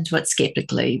went into it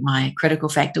skeptically. My critical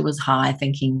factor was high,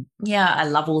 thinking, yeah, I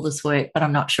love all this work, but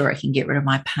I'm not sure I can get rid of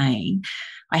my pain.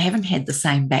 I haven't had the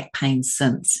same back pain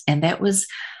since. And that was,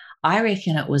 I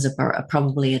reckon it was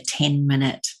probably a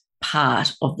 10-minute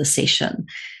part of the session.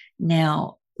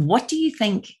 Now, what do you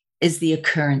think is the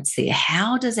occurrence there?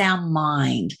 How does our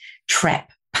mind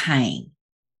trap pain?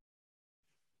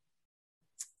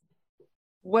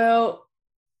 Well,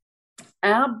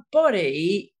 our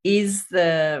body is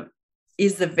the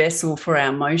vessel for our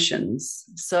emotions.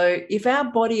 So if our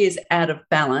body is out of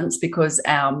balance because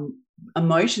our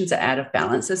emotions are out of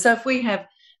balance, so if we have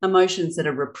emotions that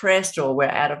are repressed, or we're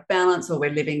out of balance, or we're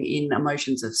living in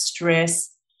emotions of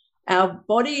stress, our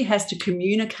body has to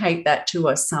communicate that to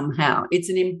us somehow. It's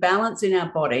an imbalance in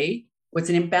our body, or it's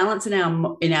an imbalance in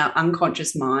our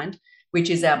unconscious mind,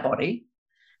 which is our body.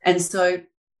 And so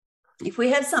if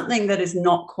we have something that is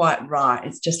not quite right,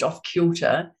 it's just off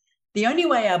kilter, the only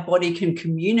way our body can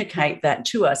communicate that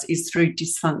to us is through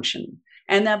dysfunction.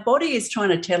 And our body is trying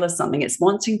to tell us something. It's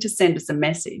wanting to send us a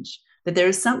message that there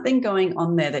is something going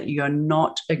on there that you're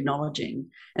not acknowledging.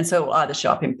 And so it will either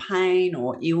show up in pain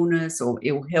or illness or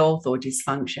ill health or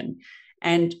dysfunction.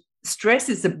 And stress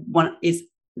is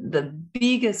the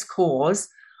biggest cause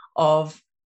of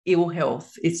ill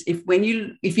health. It's if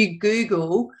you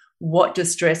Google what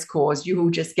does stress cause, you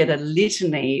will just get a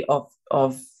litany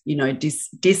of you know,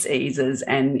 diseases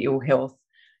and ill health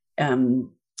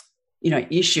you know,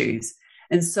 issues.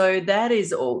 And so that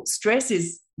is all. Stress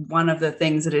is one of the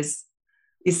things that is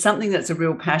something that's a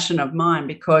real passion of mine,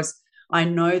 because I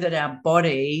know that our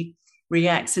body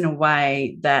reacts in a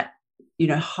way that, you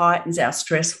know, heightens our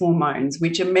stress hormones,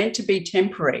 which are meant to be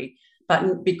temporary.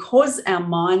 But because our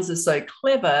minds are so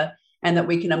clever, and that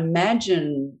we can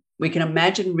imagine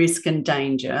risk and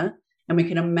danger, and we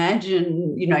can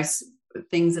imagine, you know,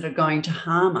 things that are going to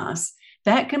harm us,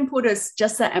 that can put us,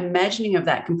 just that imagining of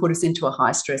that can put us into a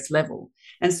high stress level.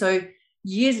 And so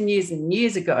years and years and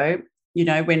years ago, you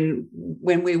know,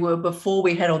 before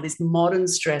we had all these modern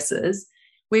stresses,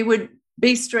 we would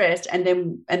be stressed, and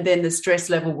then the stress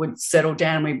level would settle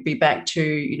down, and we'd be back to,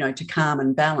 you know, to calm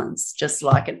and balance, just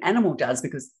like an animal does,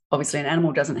 because obviously an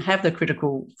animal doesn't have the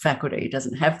critical faculty,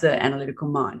 doesn't have the analytical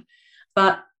mind.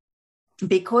 But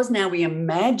because now we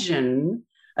imagine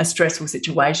a stressful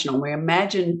situation, or we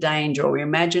imagine danger, or we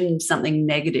imagine something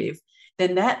negative,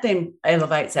 then that then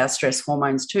elevates our stress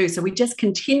hormones too. So we just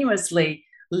continuously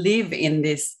live in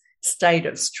this state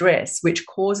of stress, which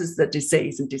causes the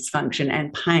disease and dysfunction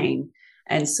and pain.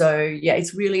 And so, yeah,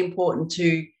 it's really important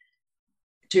to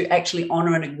actually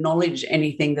honor and acknowledge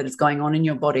anything that is going on in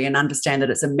your body, and understand that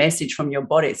it's a message from your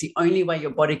body. It's the only way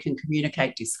your body can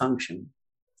communicate dysfunction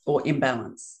or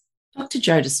imbalance. Dr.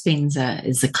 Joe Dispenza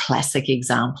is a classic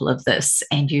example of this,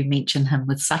 and you mention him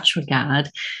with such regard.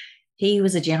 He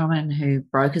was a gentleman who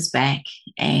broke his back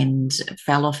and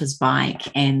fell off his bike,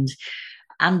 and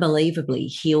unbelievably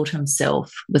healed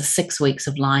himself with 6 weeks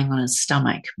of lying on his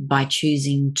stomach by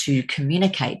choosing to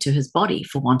communicate to his body,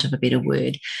 for want of a better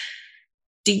word.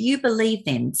 Do you believe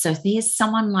then, so there's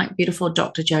someone like beautiful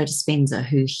Dr. Joe Dispenza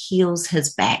who heals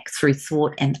his back through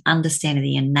thought and understanding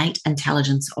the innate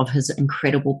intelligence of his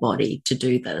incredible body to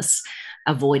do this,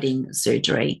 avoiding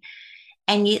surgery.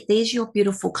 And yet there's your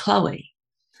beautiful Chloe,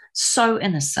 so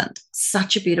innocent,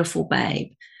 such a beautiful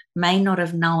babe, may not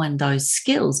have known those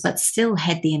skills, but still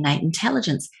had the innate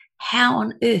intelligence. How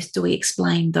on earth do we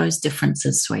explain those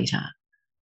differences, sweetheart?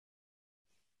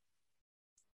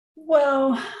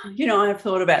 Well, you know, I've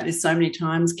thought about this so many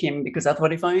times, Kim, because I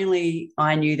thought if only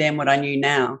I knew then what I knew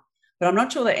now. But I'm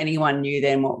not sure that anyone knew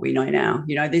then what we know now.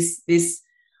 You know, this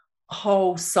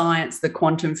whole science, the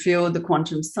quantum field, the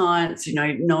quantum science, you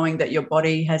know, knowing that your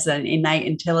body has an innate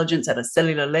intelligence at a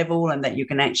cellular level, and that you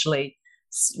can actually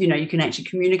you can actually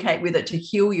communicate with it to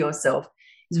heal yourself,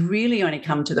 has really only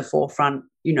come to the forefront,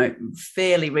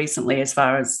 fairly recently, as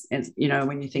far as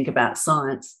when you think about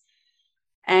science.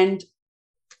 And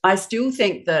I still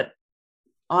think that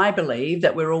I believe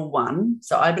that we're all one.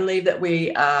 So I believe that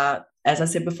we are, as I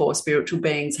said before, spiritual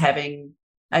beings having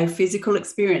a physical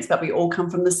experience, but we all come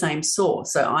from the same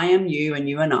source. So I am you and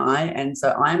you and I, and so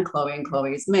I am Chloe and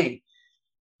Chloe is me.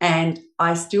 And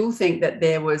I still think that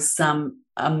there was some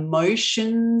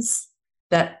emotions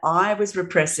that I was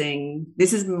repressing.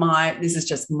 This is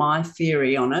just my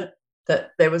theory on it, that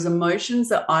there was emotions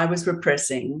that I was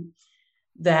repressing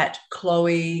that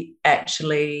Chloe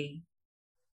actually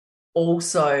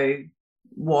also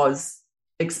was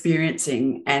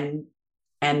experiencing, and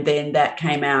then that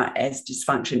came out as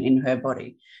dysfunction in her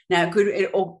body. Now,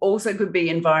 it also could be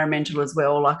environmental as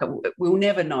well. Like, we'll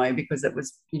never know, because it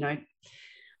was,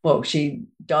 she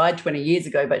died 20 years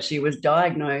ago, but she was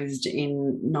diagnosed in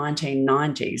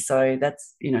 1990. So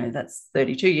that's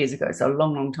 32 years ago. So a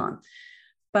long, long time.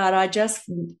 But I just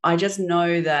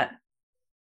know that,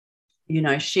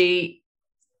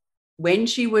 when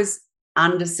she was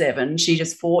under 7, she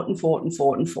just fought and fought and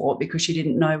fought and fought, because she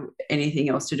didn't know anything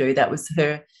else to do. That was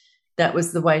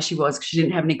the way she was, because she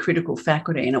didn't have any critical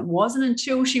faculty. And it wasn't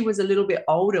until she was a little bit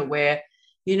older where,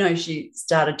 she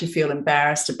started to feel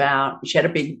embarrassed about, she had a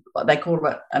big, they call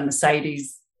it a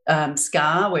Mercedes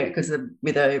scar, where, because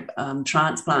with a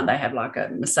transplant, they have like a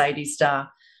Mercedes star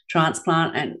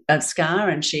transplant and a scar.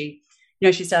 And she,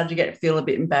 she started to feel a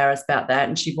bit embarrassed about that,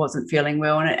 and she wasn't feeling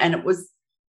well. And it was,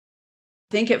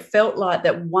 I think it felt like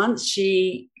that once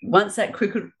that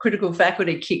critical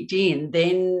faculty kicked in,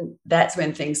 then that's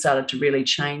when things started to really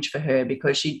change for her,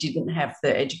 because she didn't have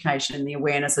the education and the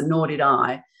awareness, and nor did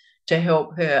I, to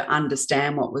help her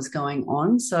understand what was going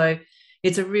on. So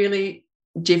it's a really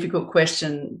difficult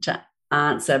question to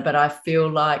answer, but I feel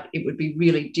like it would be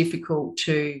really difficult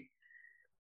to,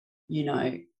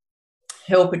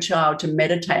 help a child to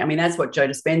meditate. I mean, that's what Joe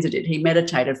Dispenza did. He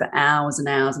meditated for hours and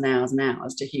hours and hours and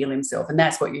hours to heal himself. And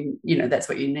that's what that's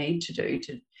what you need to do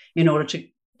in order to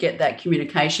get that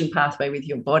communication pathway with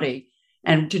your body,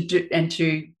 and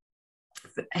to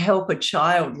help a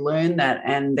child learn that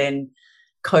and then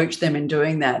coach them in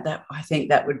doing that. That, I think,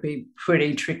 that would be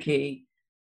pretty tricky.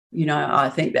 I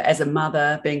think that as a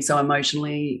mother, being so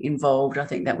emotionally involved, I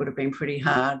think that would have been pretty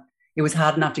hard. It was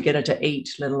hard enough to get her to eat,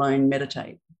 let alone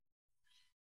meditate.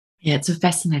 Yeah, it's a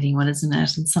fascinating one, isn't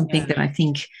it? And something that I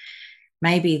think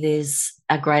maybe there's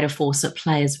a greater force at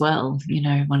play as well.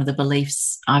 One of the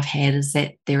beliefs I've had is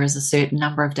that there is a certain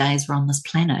number of days we're on this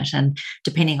planet, and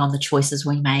depending on the choices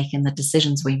we make and the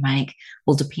decisions we make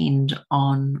will depend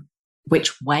on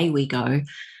which way we go.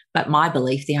 But my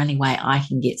belief, the only way I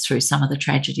can get through some of the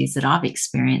tragedies that I've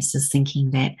experienced, is thinking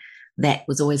that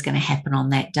was always going to happen on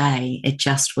that day. It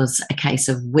just was a case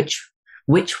of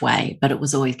which way, but it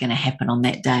was always going to happen on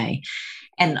that day.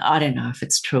 And I don't know if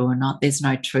it's true or not. There's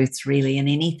no truth really in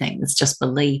anything. It's just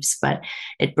beliefs, but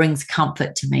it brings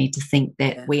comfort to me to think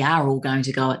that we are all going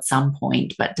to go at some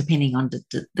point, but depending on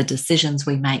the decisions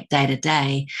we make day to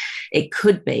day, it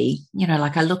could be,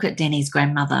 like I look at Danny's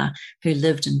grandmother, who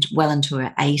lived well into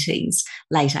her 80s,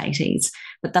 late 80s,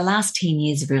 but the last 10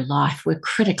 years of her life were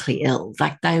critically ill,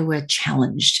 like they were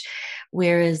challenged.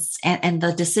 Whereas, and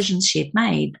the decisions she had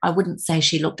made, I wouldn't say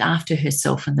she looked after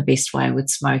herself in the best way, with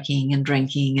smoking and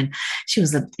drinking, and she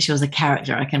was a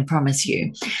character, I can promise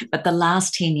you. But the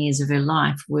last 10 years of her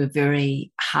life were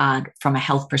very hard from a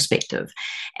health perspective,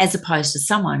 as opposed to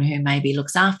someone who maybe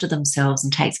looks after themselves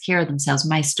and takes care of themselves,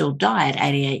 may still die at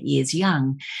 88 years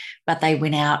young, but they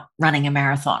went out running a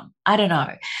marathon. I don't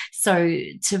know. So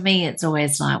to me, it's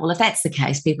always like, well, if that's the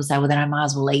case, people say, well, then I might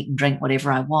as well eat and drink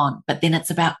whatever I want. But then it's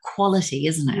about quality,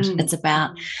 isn't it? It's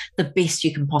about the best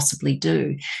you can possibly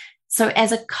do. So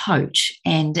as a coach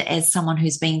and as someone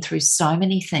who's been through so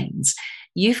many things,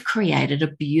 you've created a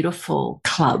beautiful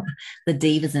club, the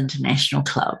Divas International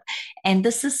Club. And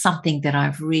this is something that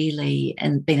I've really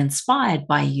been inspired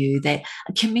by you, that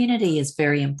a community is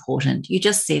very important. You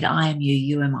just said, I am you,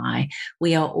 you am I.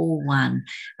 We are all one.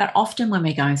 But often when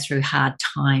we're going through hard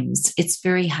times, it's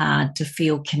very hard to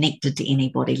feel connected to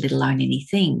anybody, let alone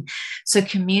anything. So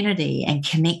community and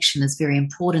connection is very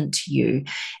important to you.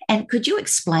 And could you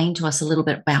explain to us a little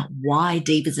bit about why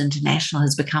Divas International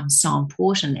has become so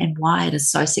important and why it is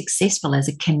so successful as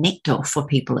a connector for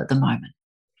people at the moment?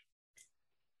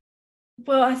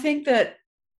 Well, I think that,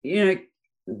 the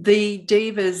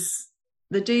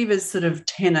divas sort of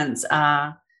tenets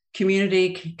are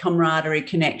community, camaraderie,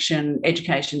 connection,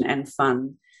 education, and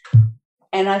fun.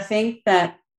 And I think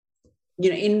that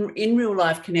in real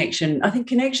life connection, I think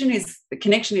connection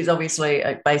is obviously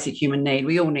a basic human need.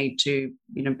 We all need to,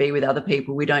 be with other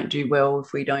people. We don't do well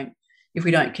if we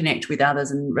don't connect with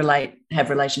others and have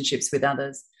relationships with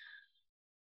others.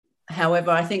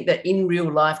 However, I think that in real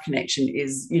life connection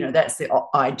is, that's the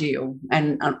ideal.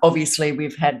 And obviously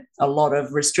we've had a lot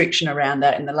of restriction around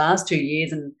that in the last 2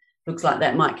 years, and looks like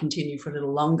that might continue for a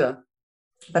little longer.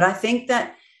 But I think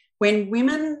that when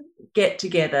women get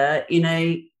together in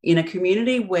a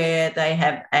community where they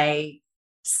have a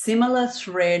similar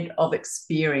thread of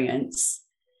experience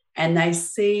and they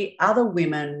see other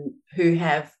women who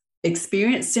have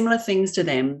experienced similar things to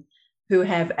them, who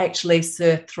have actually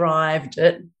thrived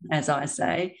it, as I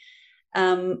say,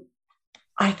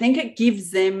 I think it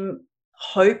gives them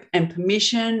hope and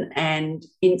permission and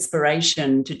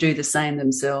inspiration to do the same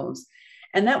themselves.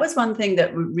 And that was one thing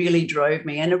that really drove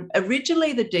me. And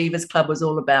originally the Divas Club was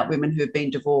all about women who have been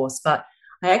divorced, but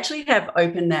I actually have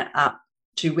opened that up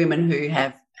to women who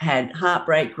have had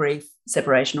heartbreak, grief,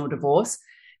 separation or divorce,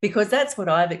 because that's what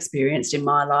I've experienced in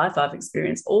my life. I've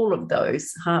experienced all of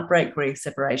those: heartbreak, grief,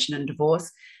 separation and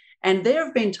divorce. And there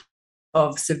have been times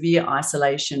of severe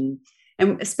isolation,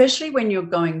 and especially when you're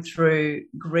going through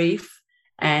grief,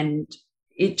 and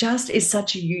it just is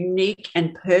such a unique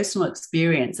and personal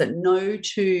experience that no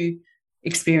two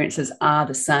experiences are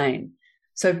the same.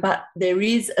 So, but there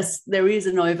is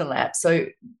an overlap. So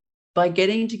by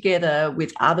getting together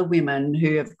with other women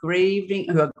who are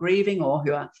grieving or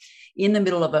who are in the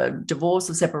middle of a divorce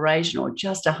or separation or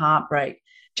just a heartbreak,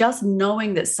 just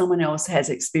knowing that someone else has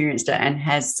experienced it and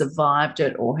has survived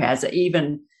it or has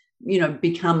even,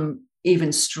 become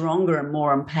even stronger and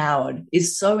more empowered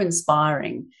is so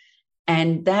inspiring.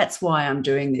 And that's why I'm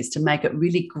doing this, to make it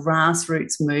really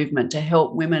grassroots movement, to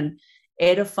help women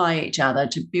edify each other,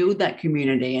 to build that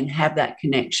community and have that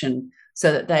connection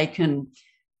so that they can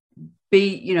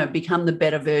become the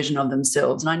better version of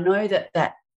themselves. And I know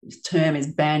that term is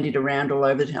bandied around all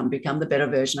over the town, become the better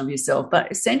version of yourself.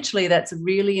 But essentially that's a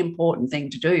really important thing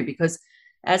to do, because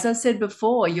as I said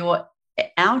before, your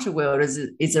outer world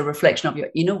is a reflection of your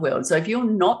inner world. So if you're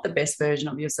not the best version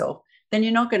of yourself, then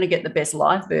you're not going to get the best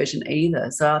life version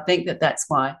either. So I think that's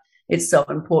why it's so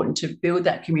important to build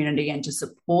that community and to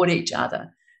support each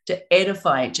other, to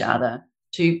edify each other,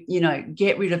 to,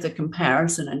 get rid of the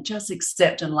comparison and just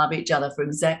accept and love each other for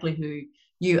exactly who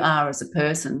you are as a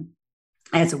person,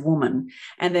 as a woman.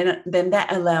 And then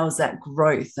that allows that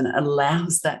growth, and it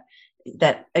allows that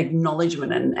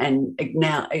acknowledgement, and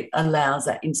now it allows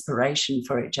that inspiration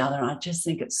for each other. And I just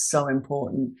think it's so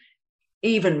important,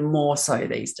 even more so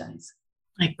these days.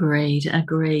 Agreed.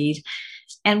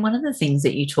 And one of the things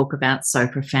that you talk about so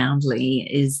profoundly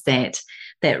is that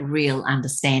real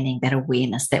understanding, that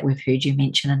awareness that we've heard you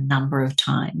mention a number of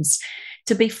times.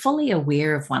 To be fully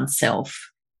aware of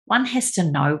oneself, one has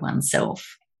to know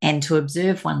oneself, and to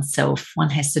observe oneself, one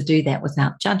has to do that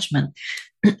without judgment.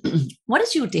 What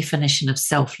is your definition of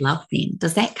self-love then?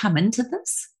 Does that come into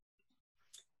this?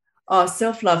 Oh,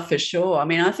 self-love for sure. I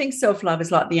mean, I think self-love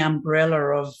is like the umbrella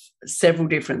of several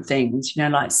different things,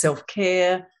 like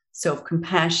self-care,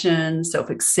 self-compassion,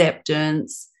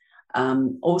 self-acceptance,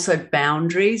 also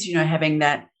boundaries, having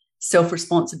that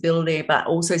self-responsibility, but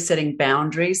also setting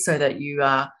boundaries so that you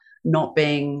are not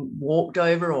being walked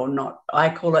over or not. I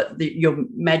call it your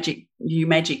magic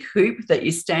hoop that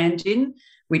you stand in,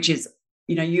 which is,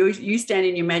 you stand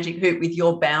in your magic hoop with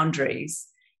your boundaries,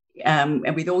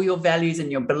 and with all your values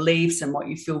and your beliefs and what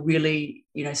you feel really,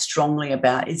 strongly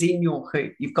about is in your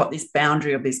hoop. You've got this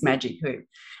boundary of this magic hoop.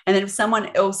 And then if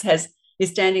someone else is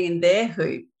standing in their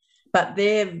hoop, but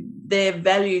their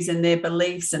values and their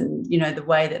beliefs and, the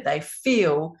way that they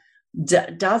feel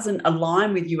doesn't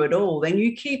align with you at all, then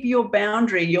you keep your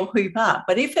boundary, your hoop up.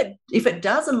 But if it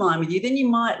does align with you, then you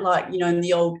might, like, in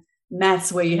the old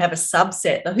maths where you have a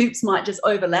subset, the hoops might just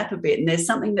overlap a bit, and there's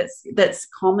something that's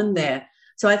common there.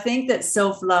 So I think that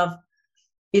self-love,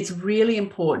 it's really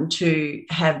important to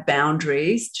have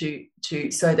boundaries to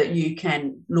so that you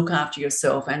can look after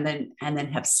yourself and then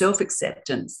have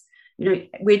self-acceptance.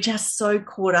 We're just so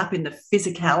caught up in the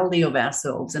physicality of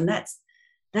ourselves, and that's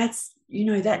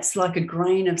like a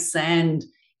grain of sand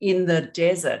in the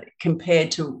desert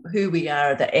compared to who we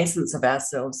are, the essence of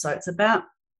ourselves. So it's about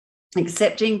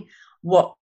accepting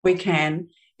what we can.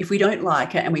 If we don't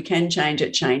like it and we can change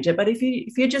it. But if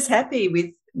you're just happy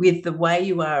with the way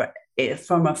you are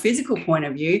from a physical point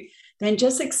of view, then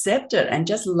just accept it and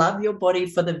just love your body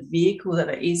for the vehicle that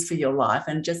it is for your life,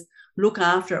 and just look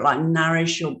after it, like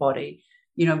nourish your body,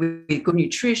 with good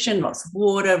nutrition, lots of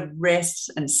water, rest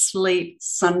and sleep,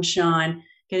 sunshine,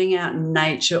 getting out in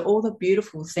nature, all the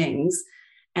beautiful things.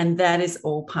 And that is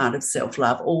all part of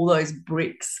self-love. All those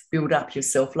bricks build up your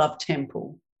self-love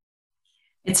temple.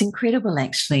 It's incredible,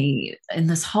 actually, in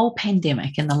this whole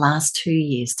pandemic in the last 2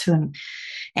 years,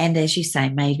 and as you say,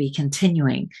 maybe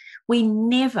continuing, we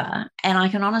never, and I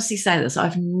can honestly say this,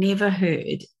 I've never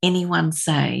heard anyone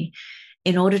say,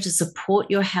 in order to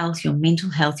support your health, your mental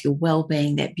health, your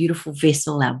well-being, that beautiful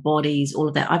vessel, our bodies, all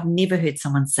of that, I've never heard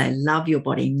someone say, love your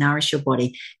body, nourish your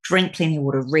body, drink plenty of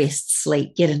water, rest,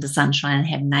 sleep, get into sunshine and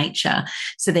have nature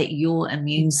so that your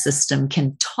immune system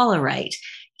can tolerate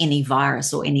any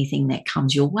virus or anything that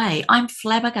comes your way. I'm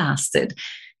flabbergasted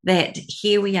that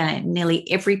here we are,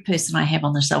 nearly every person I have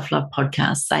on the Self-Love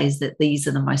podcast says that these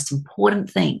are the most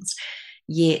important things,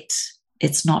 yet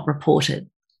it's not reported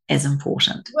as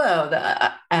important. Well,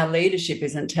 our leadership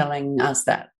isn't telling us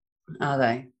that, are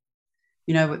they?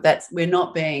 You know, we're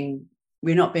not being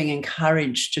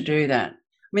encouraged to do that.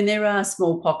 I mean, there are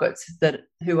small pockets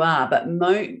who are,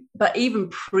 but even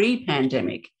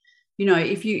pre-pandemic, you know,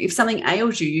 if something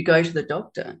ails you, you go to the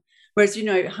doctor. Whereas, you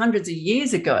know, hundreds of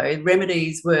years ago,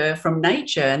 remedies were from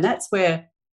nature, and that's where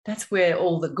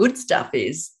all the good stuff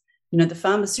is. You know, the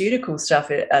pharmaceutical stuff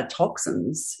are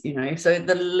toxins. You know, so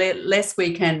the less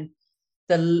we can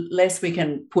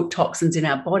put toxins in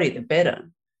our body, the better.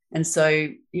 And so,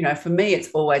 you know, for me,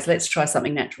 it's always let's try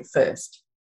something natural first.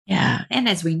 Yeah. And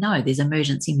as we know, there's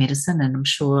emergency medicine. And I'm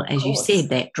sure, as you said,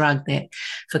 that drug that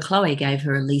for Chloe gave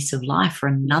her a lease of life for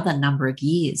another number of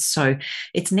years. So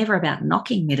it's never about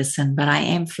knocking medicine, but I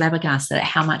am flabbergasted at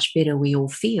how much better we all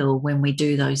feel when we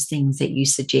do those things that you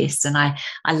suggest. And I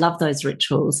love those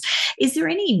rituals. Is there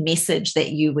any message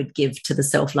that you would give to the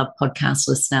Self-Love podcast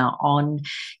listener on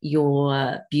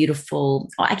your beautiful,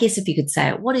 I guess if you could say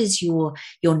it, what is your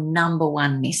number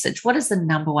one message? What is the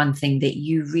number one thing that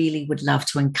you really would love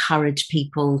to encourage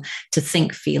people to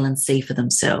think, feel, and see for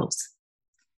themselves?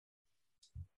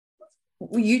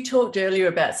 You talked earlier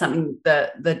about something,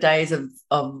 the days of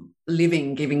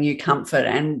living giving you comfort,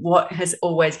 and what has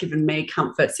always given me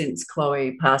comfort since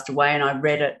Chloe passed away, and I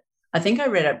read it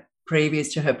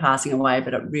previous to her passing away,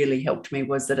 but it really helped me,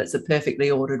 was that it's a perfectly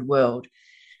ordered world.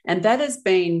 And that has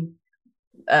been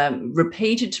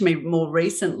repeated to me more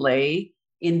recently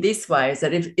in this way, is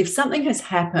that if something has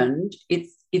happened,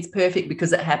 it's perfect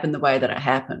because it happened the way that it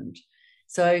happened.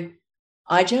 So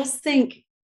I just think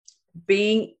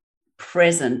being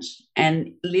present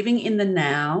and living in the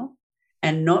now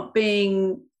and not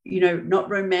being, you know, not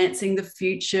romancing the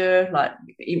future, like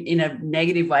in a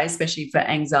negative way, especially for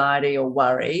anxiety or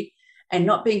worry, and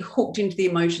not being hooked into the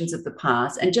emotions of the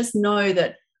past, and just know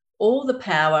that all the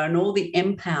power and all the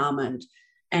empowerment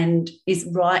and is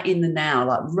right in the now,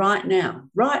 like right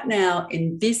now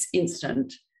in this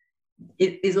instant,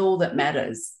 it is all that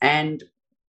matters, and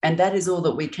that is all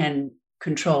that we can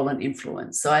control and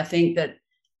influence. So I think that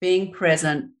being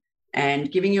present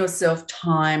and giving yourself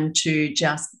time to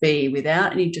just be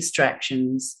without any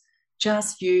distractions,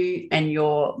 just you and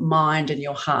your mind and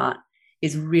your heart,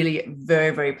 is really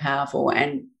very, very powerful.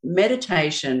 And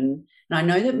meditation, and I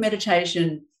know that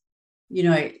meditation, you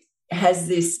know, has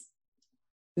this,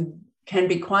 can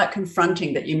be quite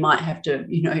confronting, that you might have to,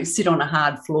 you know, sit on a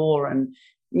hard floor and,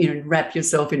 you know, wrap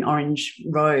yourself in orange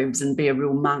robes and be a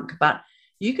real monk. But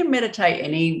you can meditate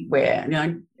anywhere. You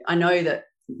know, I know that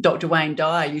Dr. Wayne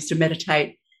Dyer used to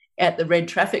meditate at the red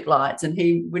traffic lights, and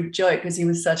he would joke, because he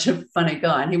was such a funny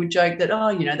guy, and he would joke that, oh,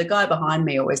 you know, the guy behind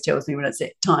me always tells me when it's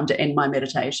time to end my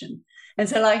meditation. And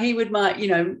so, like, he would, you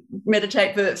know,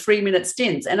 meditate for 3-minute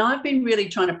stints. And I've been really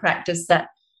trying to practice that,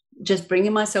 just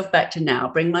bring myself back to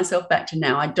now.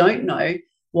 I don't know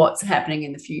what's happening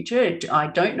in the future. I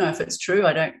don't know if it's true.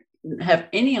 I don't have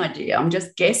any idea. I'm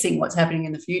just guessing what's happening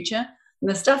in the future. And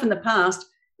the stuff in the past,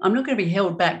 I'm not going to be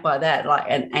held back by that, like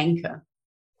an anchor.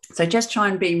 So just try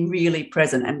and be really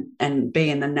present and be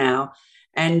in the now,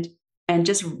 and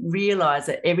just realize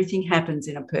that everything happens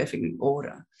in a perfect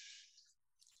order.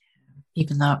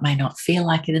 Even though it may not feel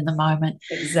like it in the moment,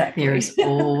 exactly, there is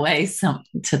always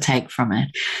something to take from it.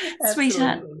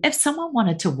 Sweetheart, if someone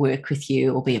wanted to work with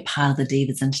you or be a part of the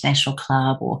Divas International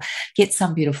Club or get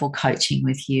some beautiful coaching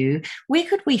with you, where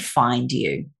could we find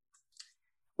you?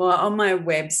 Well, on my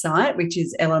website, which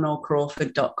is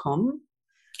eleanorcrawford.com.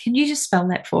 Can you just spell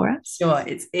that for us? Sure.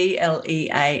 It's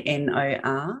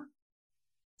EleanorCrawford.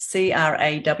 So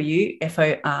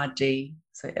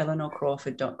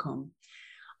eleanorcrawford.com.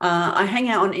 I hang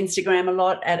out on Instagram a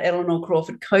lot at Eleanor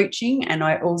Crawford Coaching, and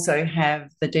I also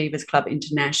have the Divas Club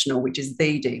International, which is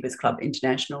the Divas Club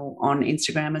International, on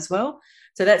Instagram as well.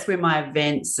 So that's where my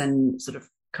events and sort of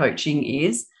coaching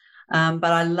is. But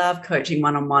I love coaching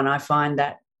one-on-one. I find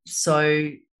that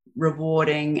so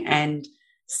rewarding and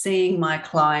seeing my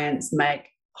clients make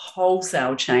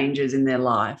wholesale changes in their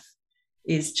life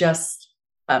is just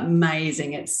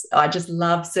amazing. I just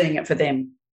love seeing it for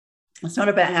them. It's not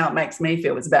about how it makes me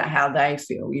feel, it's about how they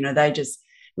feel. They just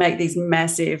make these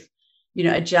massive,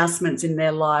 adjustments in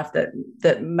their life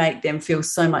that make them feel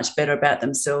so much better about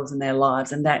themselves and their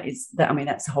lives. And that's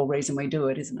the whole reason we do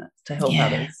it, isn't it? To help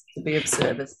others, to be of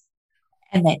service.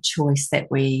 And that choice that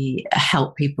we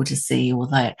help people to see,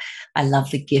 although I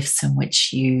love the gifts in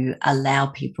which you allow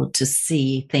people to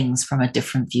see things from a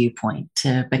different viewpoint,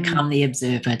 to become the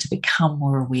observer, to become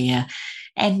more aware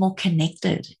and more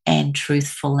connected and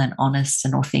truthful and honest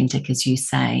and authentic, as you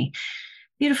say.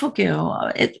 Beautiful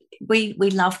girl. We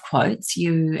love quotes.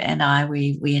 You and I,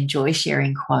 we enjoy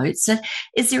sharing quotes. So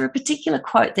is there a particular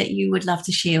quote that you would love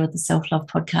to share with the Self-Love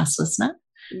Podcast listener?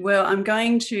 Well, I'm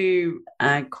going to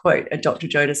quote a Dr.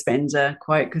 Joe Dispenza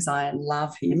quote because I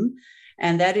love him,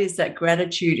 and that is that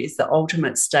gratitude is the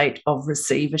ultimate state of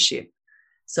receivership.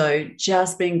 So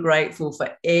just being grateful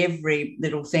for every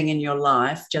little thing in your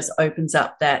life just opens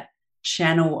up that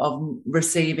channel of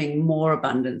receiving more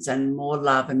abundance and more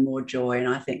love and more joy. And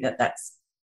I think that that's,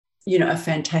 a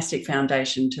fantastic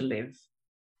foundation to live.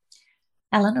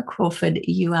 Eleanor Crawford,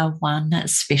 you are one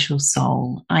special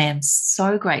soul. I am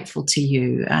so grateful to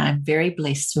you. I'm very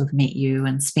blessed to have met you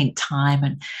and spent time,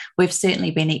 and we've certainly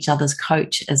been each other's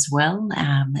coach as well.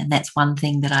 And that's one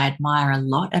thing that I admire a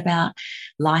lot about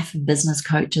life and business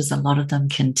coaches. A lot of them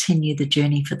continue the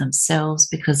journey for themselves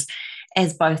because,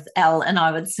 as both Elle and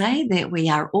I would say, that we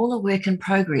are all a work in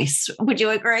progress. Would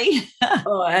you agree?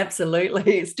 Oh,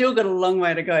 absolutely. It's still got a long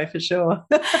way to go for sure.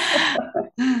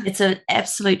 It's an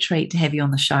absolute treat to have you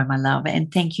on the show, my love. And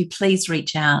thank you. Please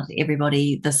reach out,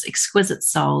 everybody. This exquisite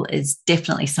soul is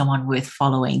definitely someone worth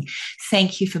following.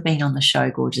 Thank you for being on the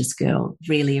show, gorgeous girl.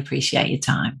 Really appreciate your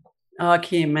time. Oh,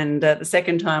 Kim, and the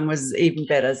second time was even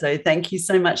better. So thank you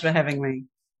so much for having me.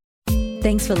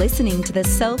 Thanks for listening to the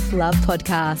Self-Love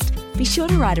Podcast. Be sure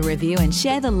to write a review and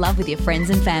share the love with your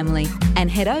friends and family. And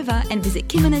head over and visit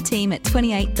Kim and her team at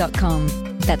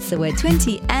 28.com. That's the word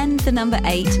 20 and the number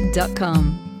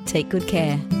 8.com. Take good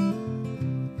care.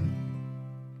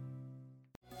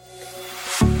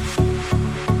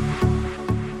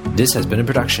 This has been a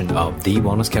production of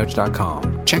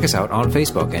TheWellnessCouch.com. Check us out on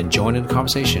Facebook and join in the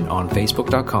conversation on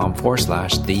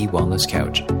Facebook.com/The Wellness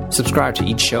Couch. Subscribe to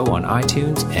each show on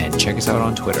iTunes and check us out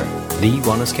on Twitter. The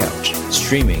Wellness Couch,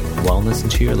 streaming wellness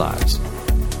into your lives.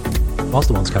 Whilst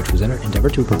the Wellness Couch presenter endeavor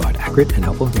to provide accurate and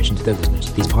helpful information to their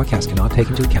listeners, these podcasts cannot take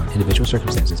into account individual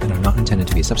circumstances and are not intended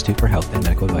to be a substitute for health and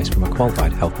medical advice from a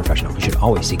qualified health professional. You should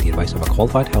always seek the advice of a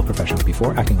qualified health professional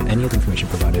before acting on any of the information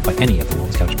provided by any of the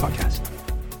Wellness Couch podcasts.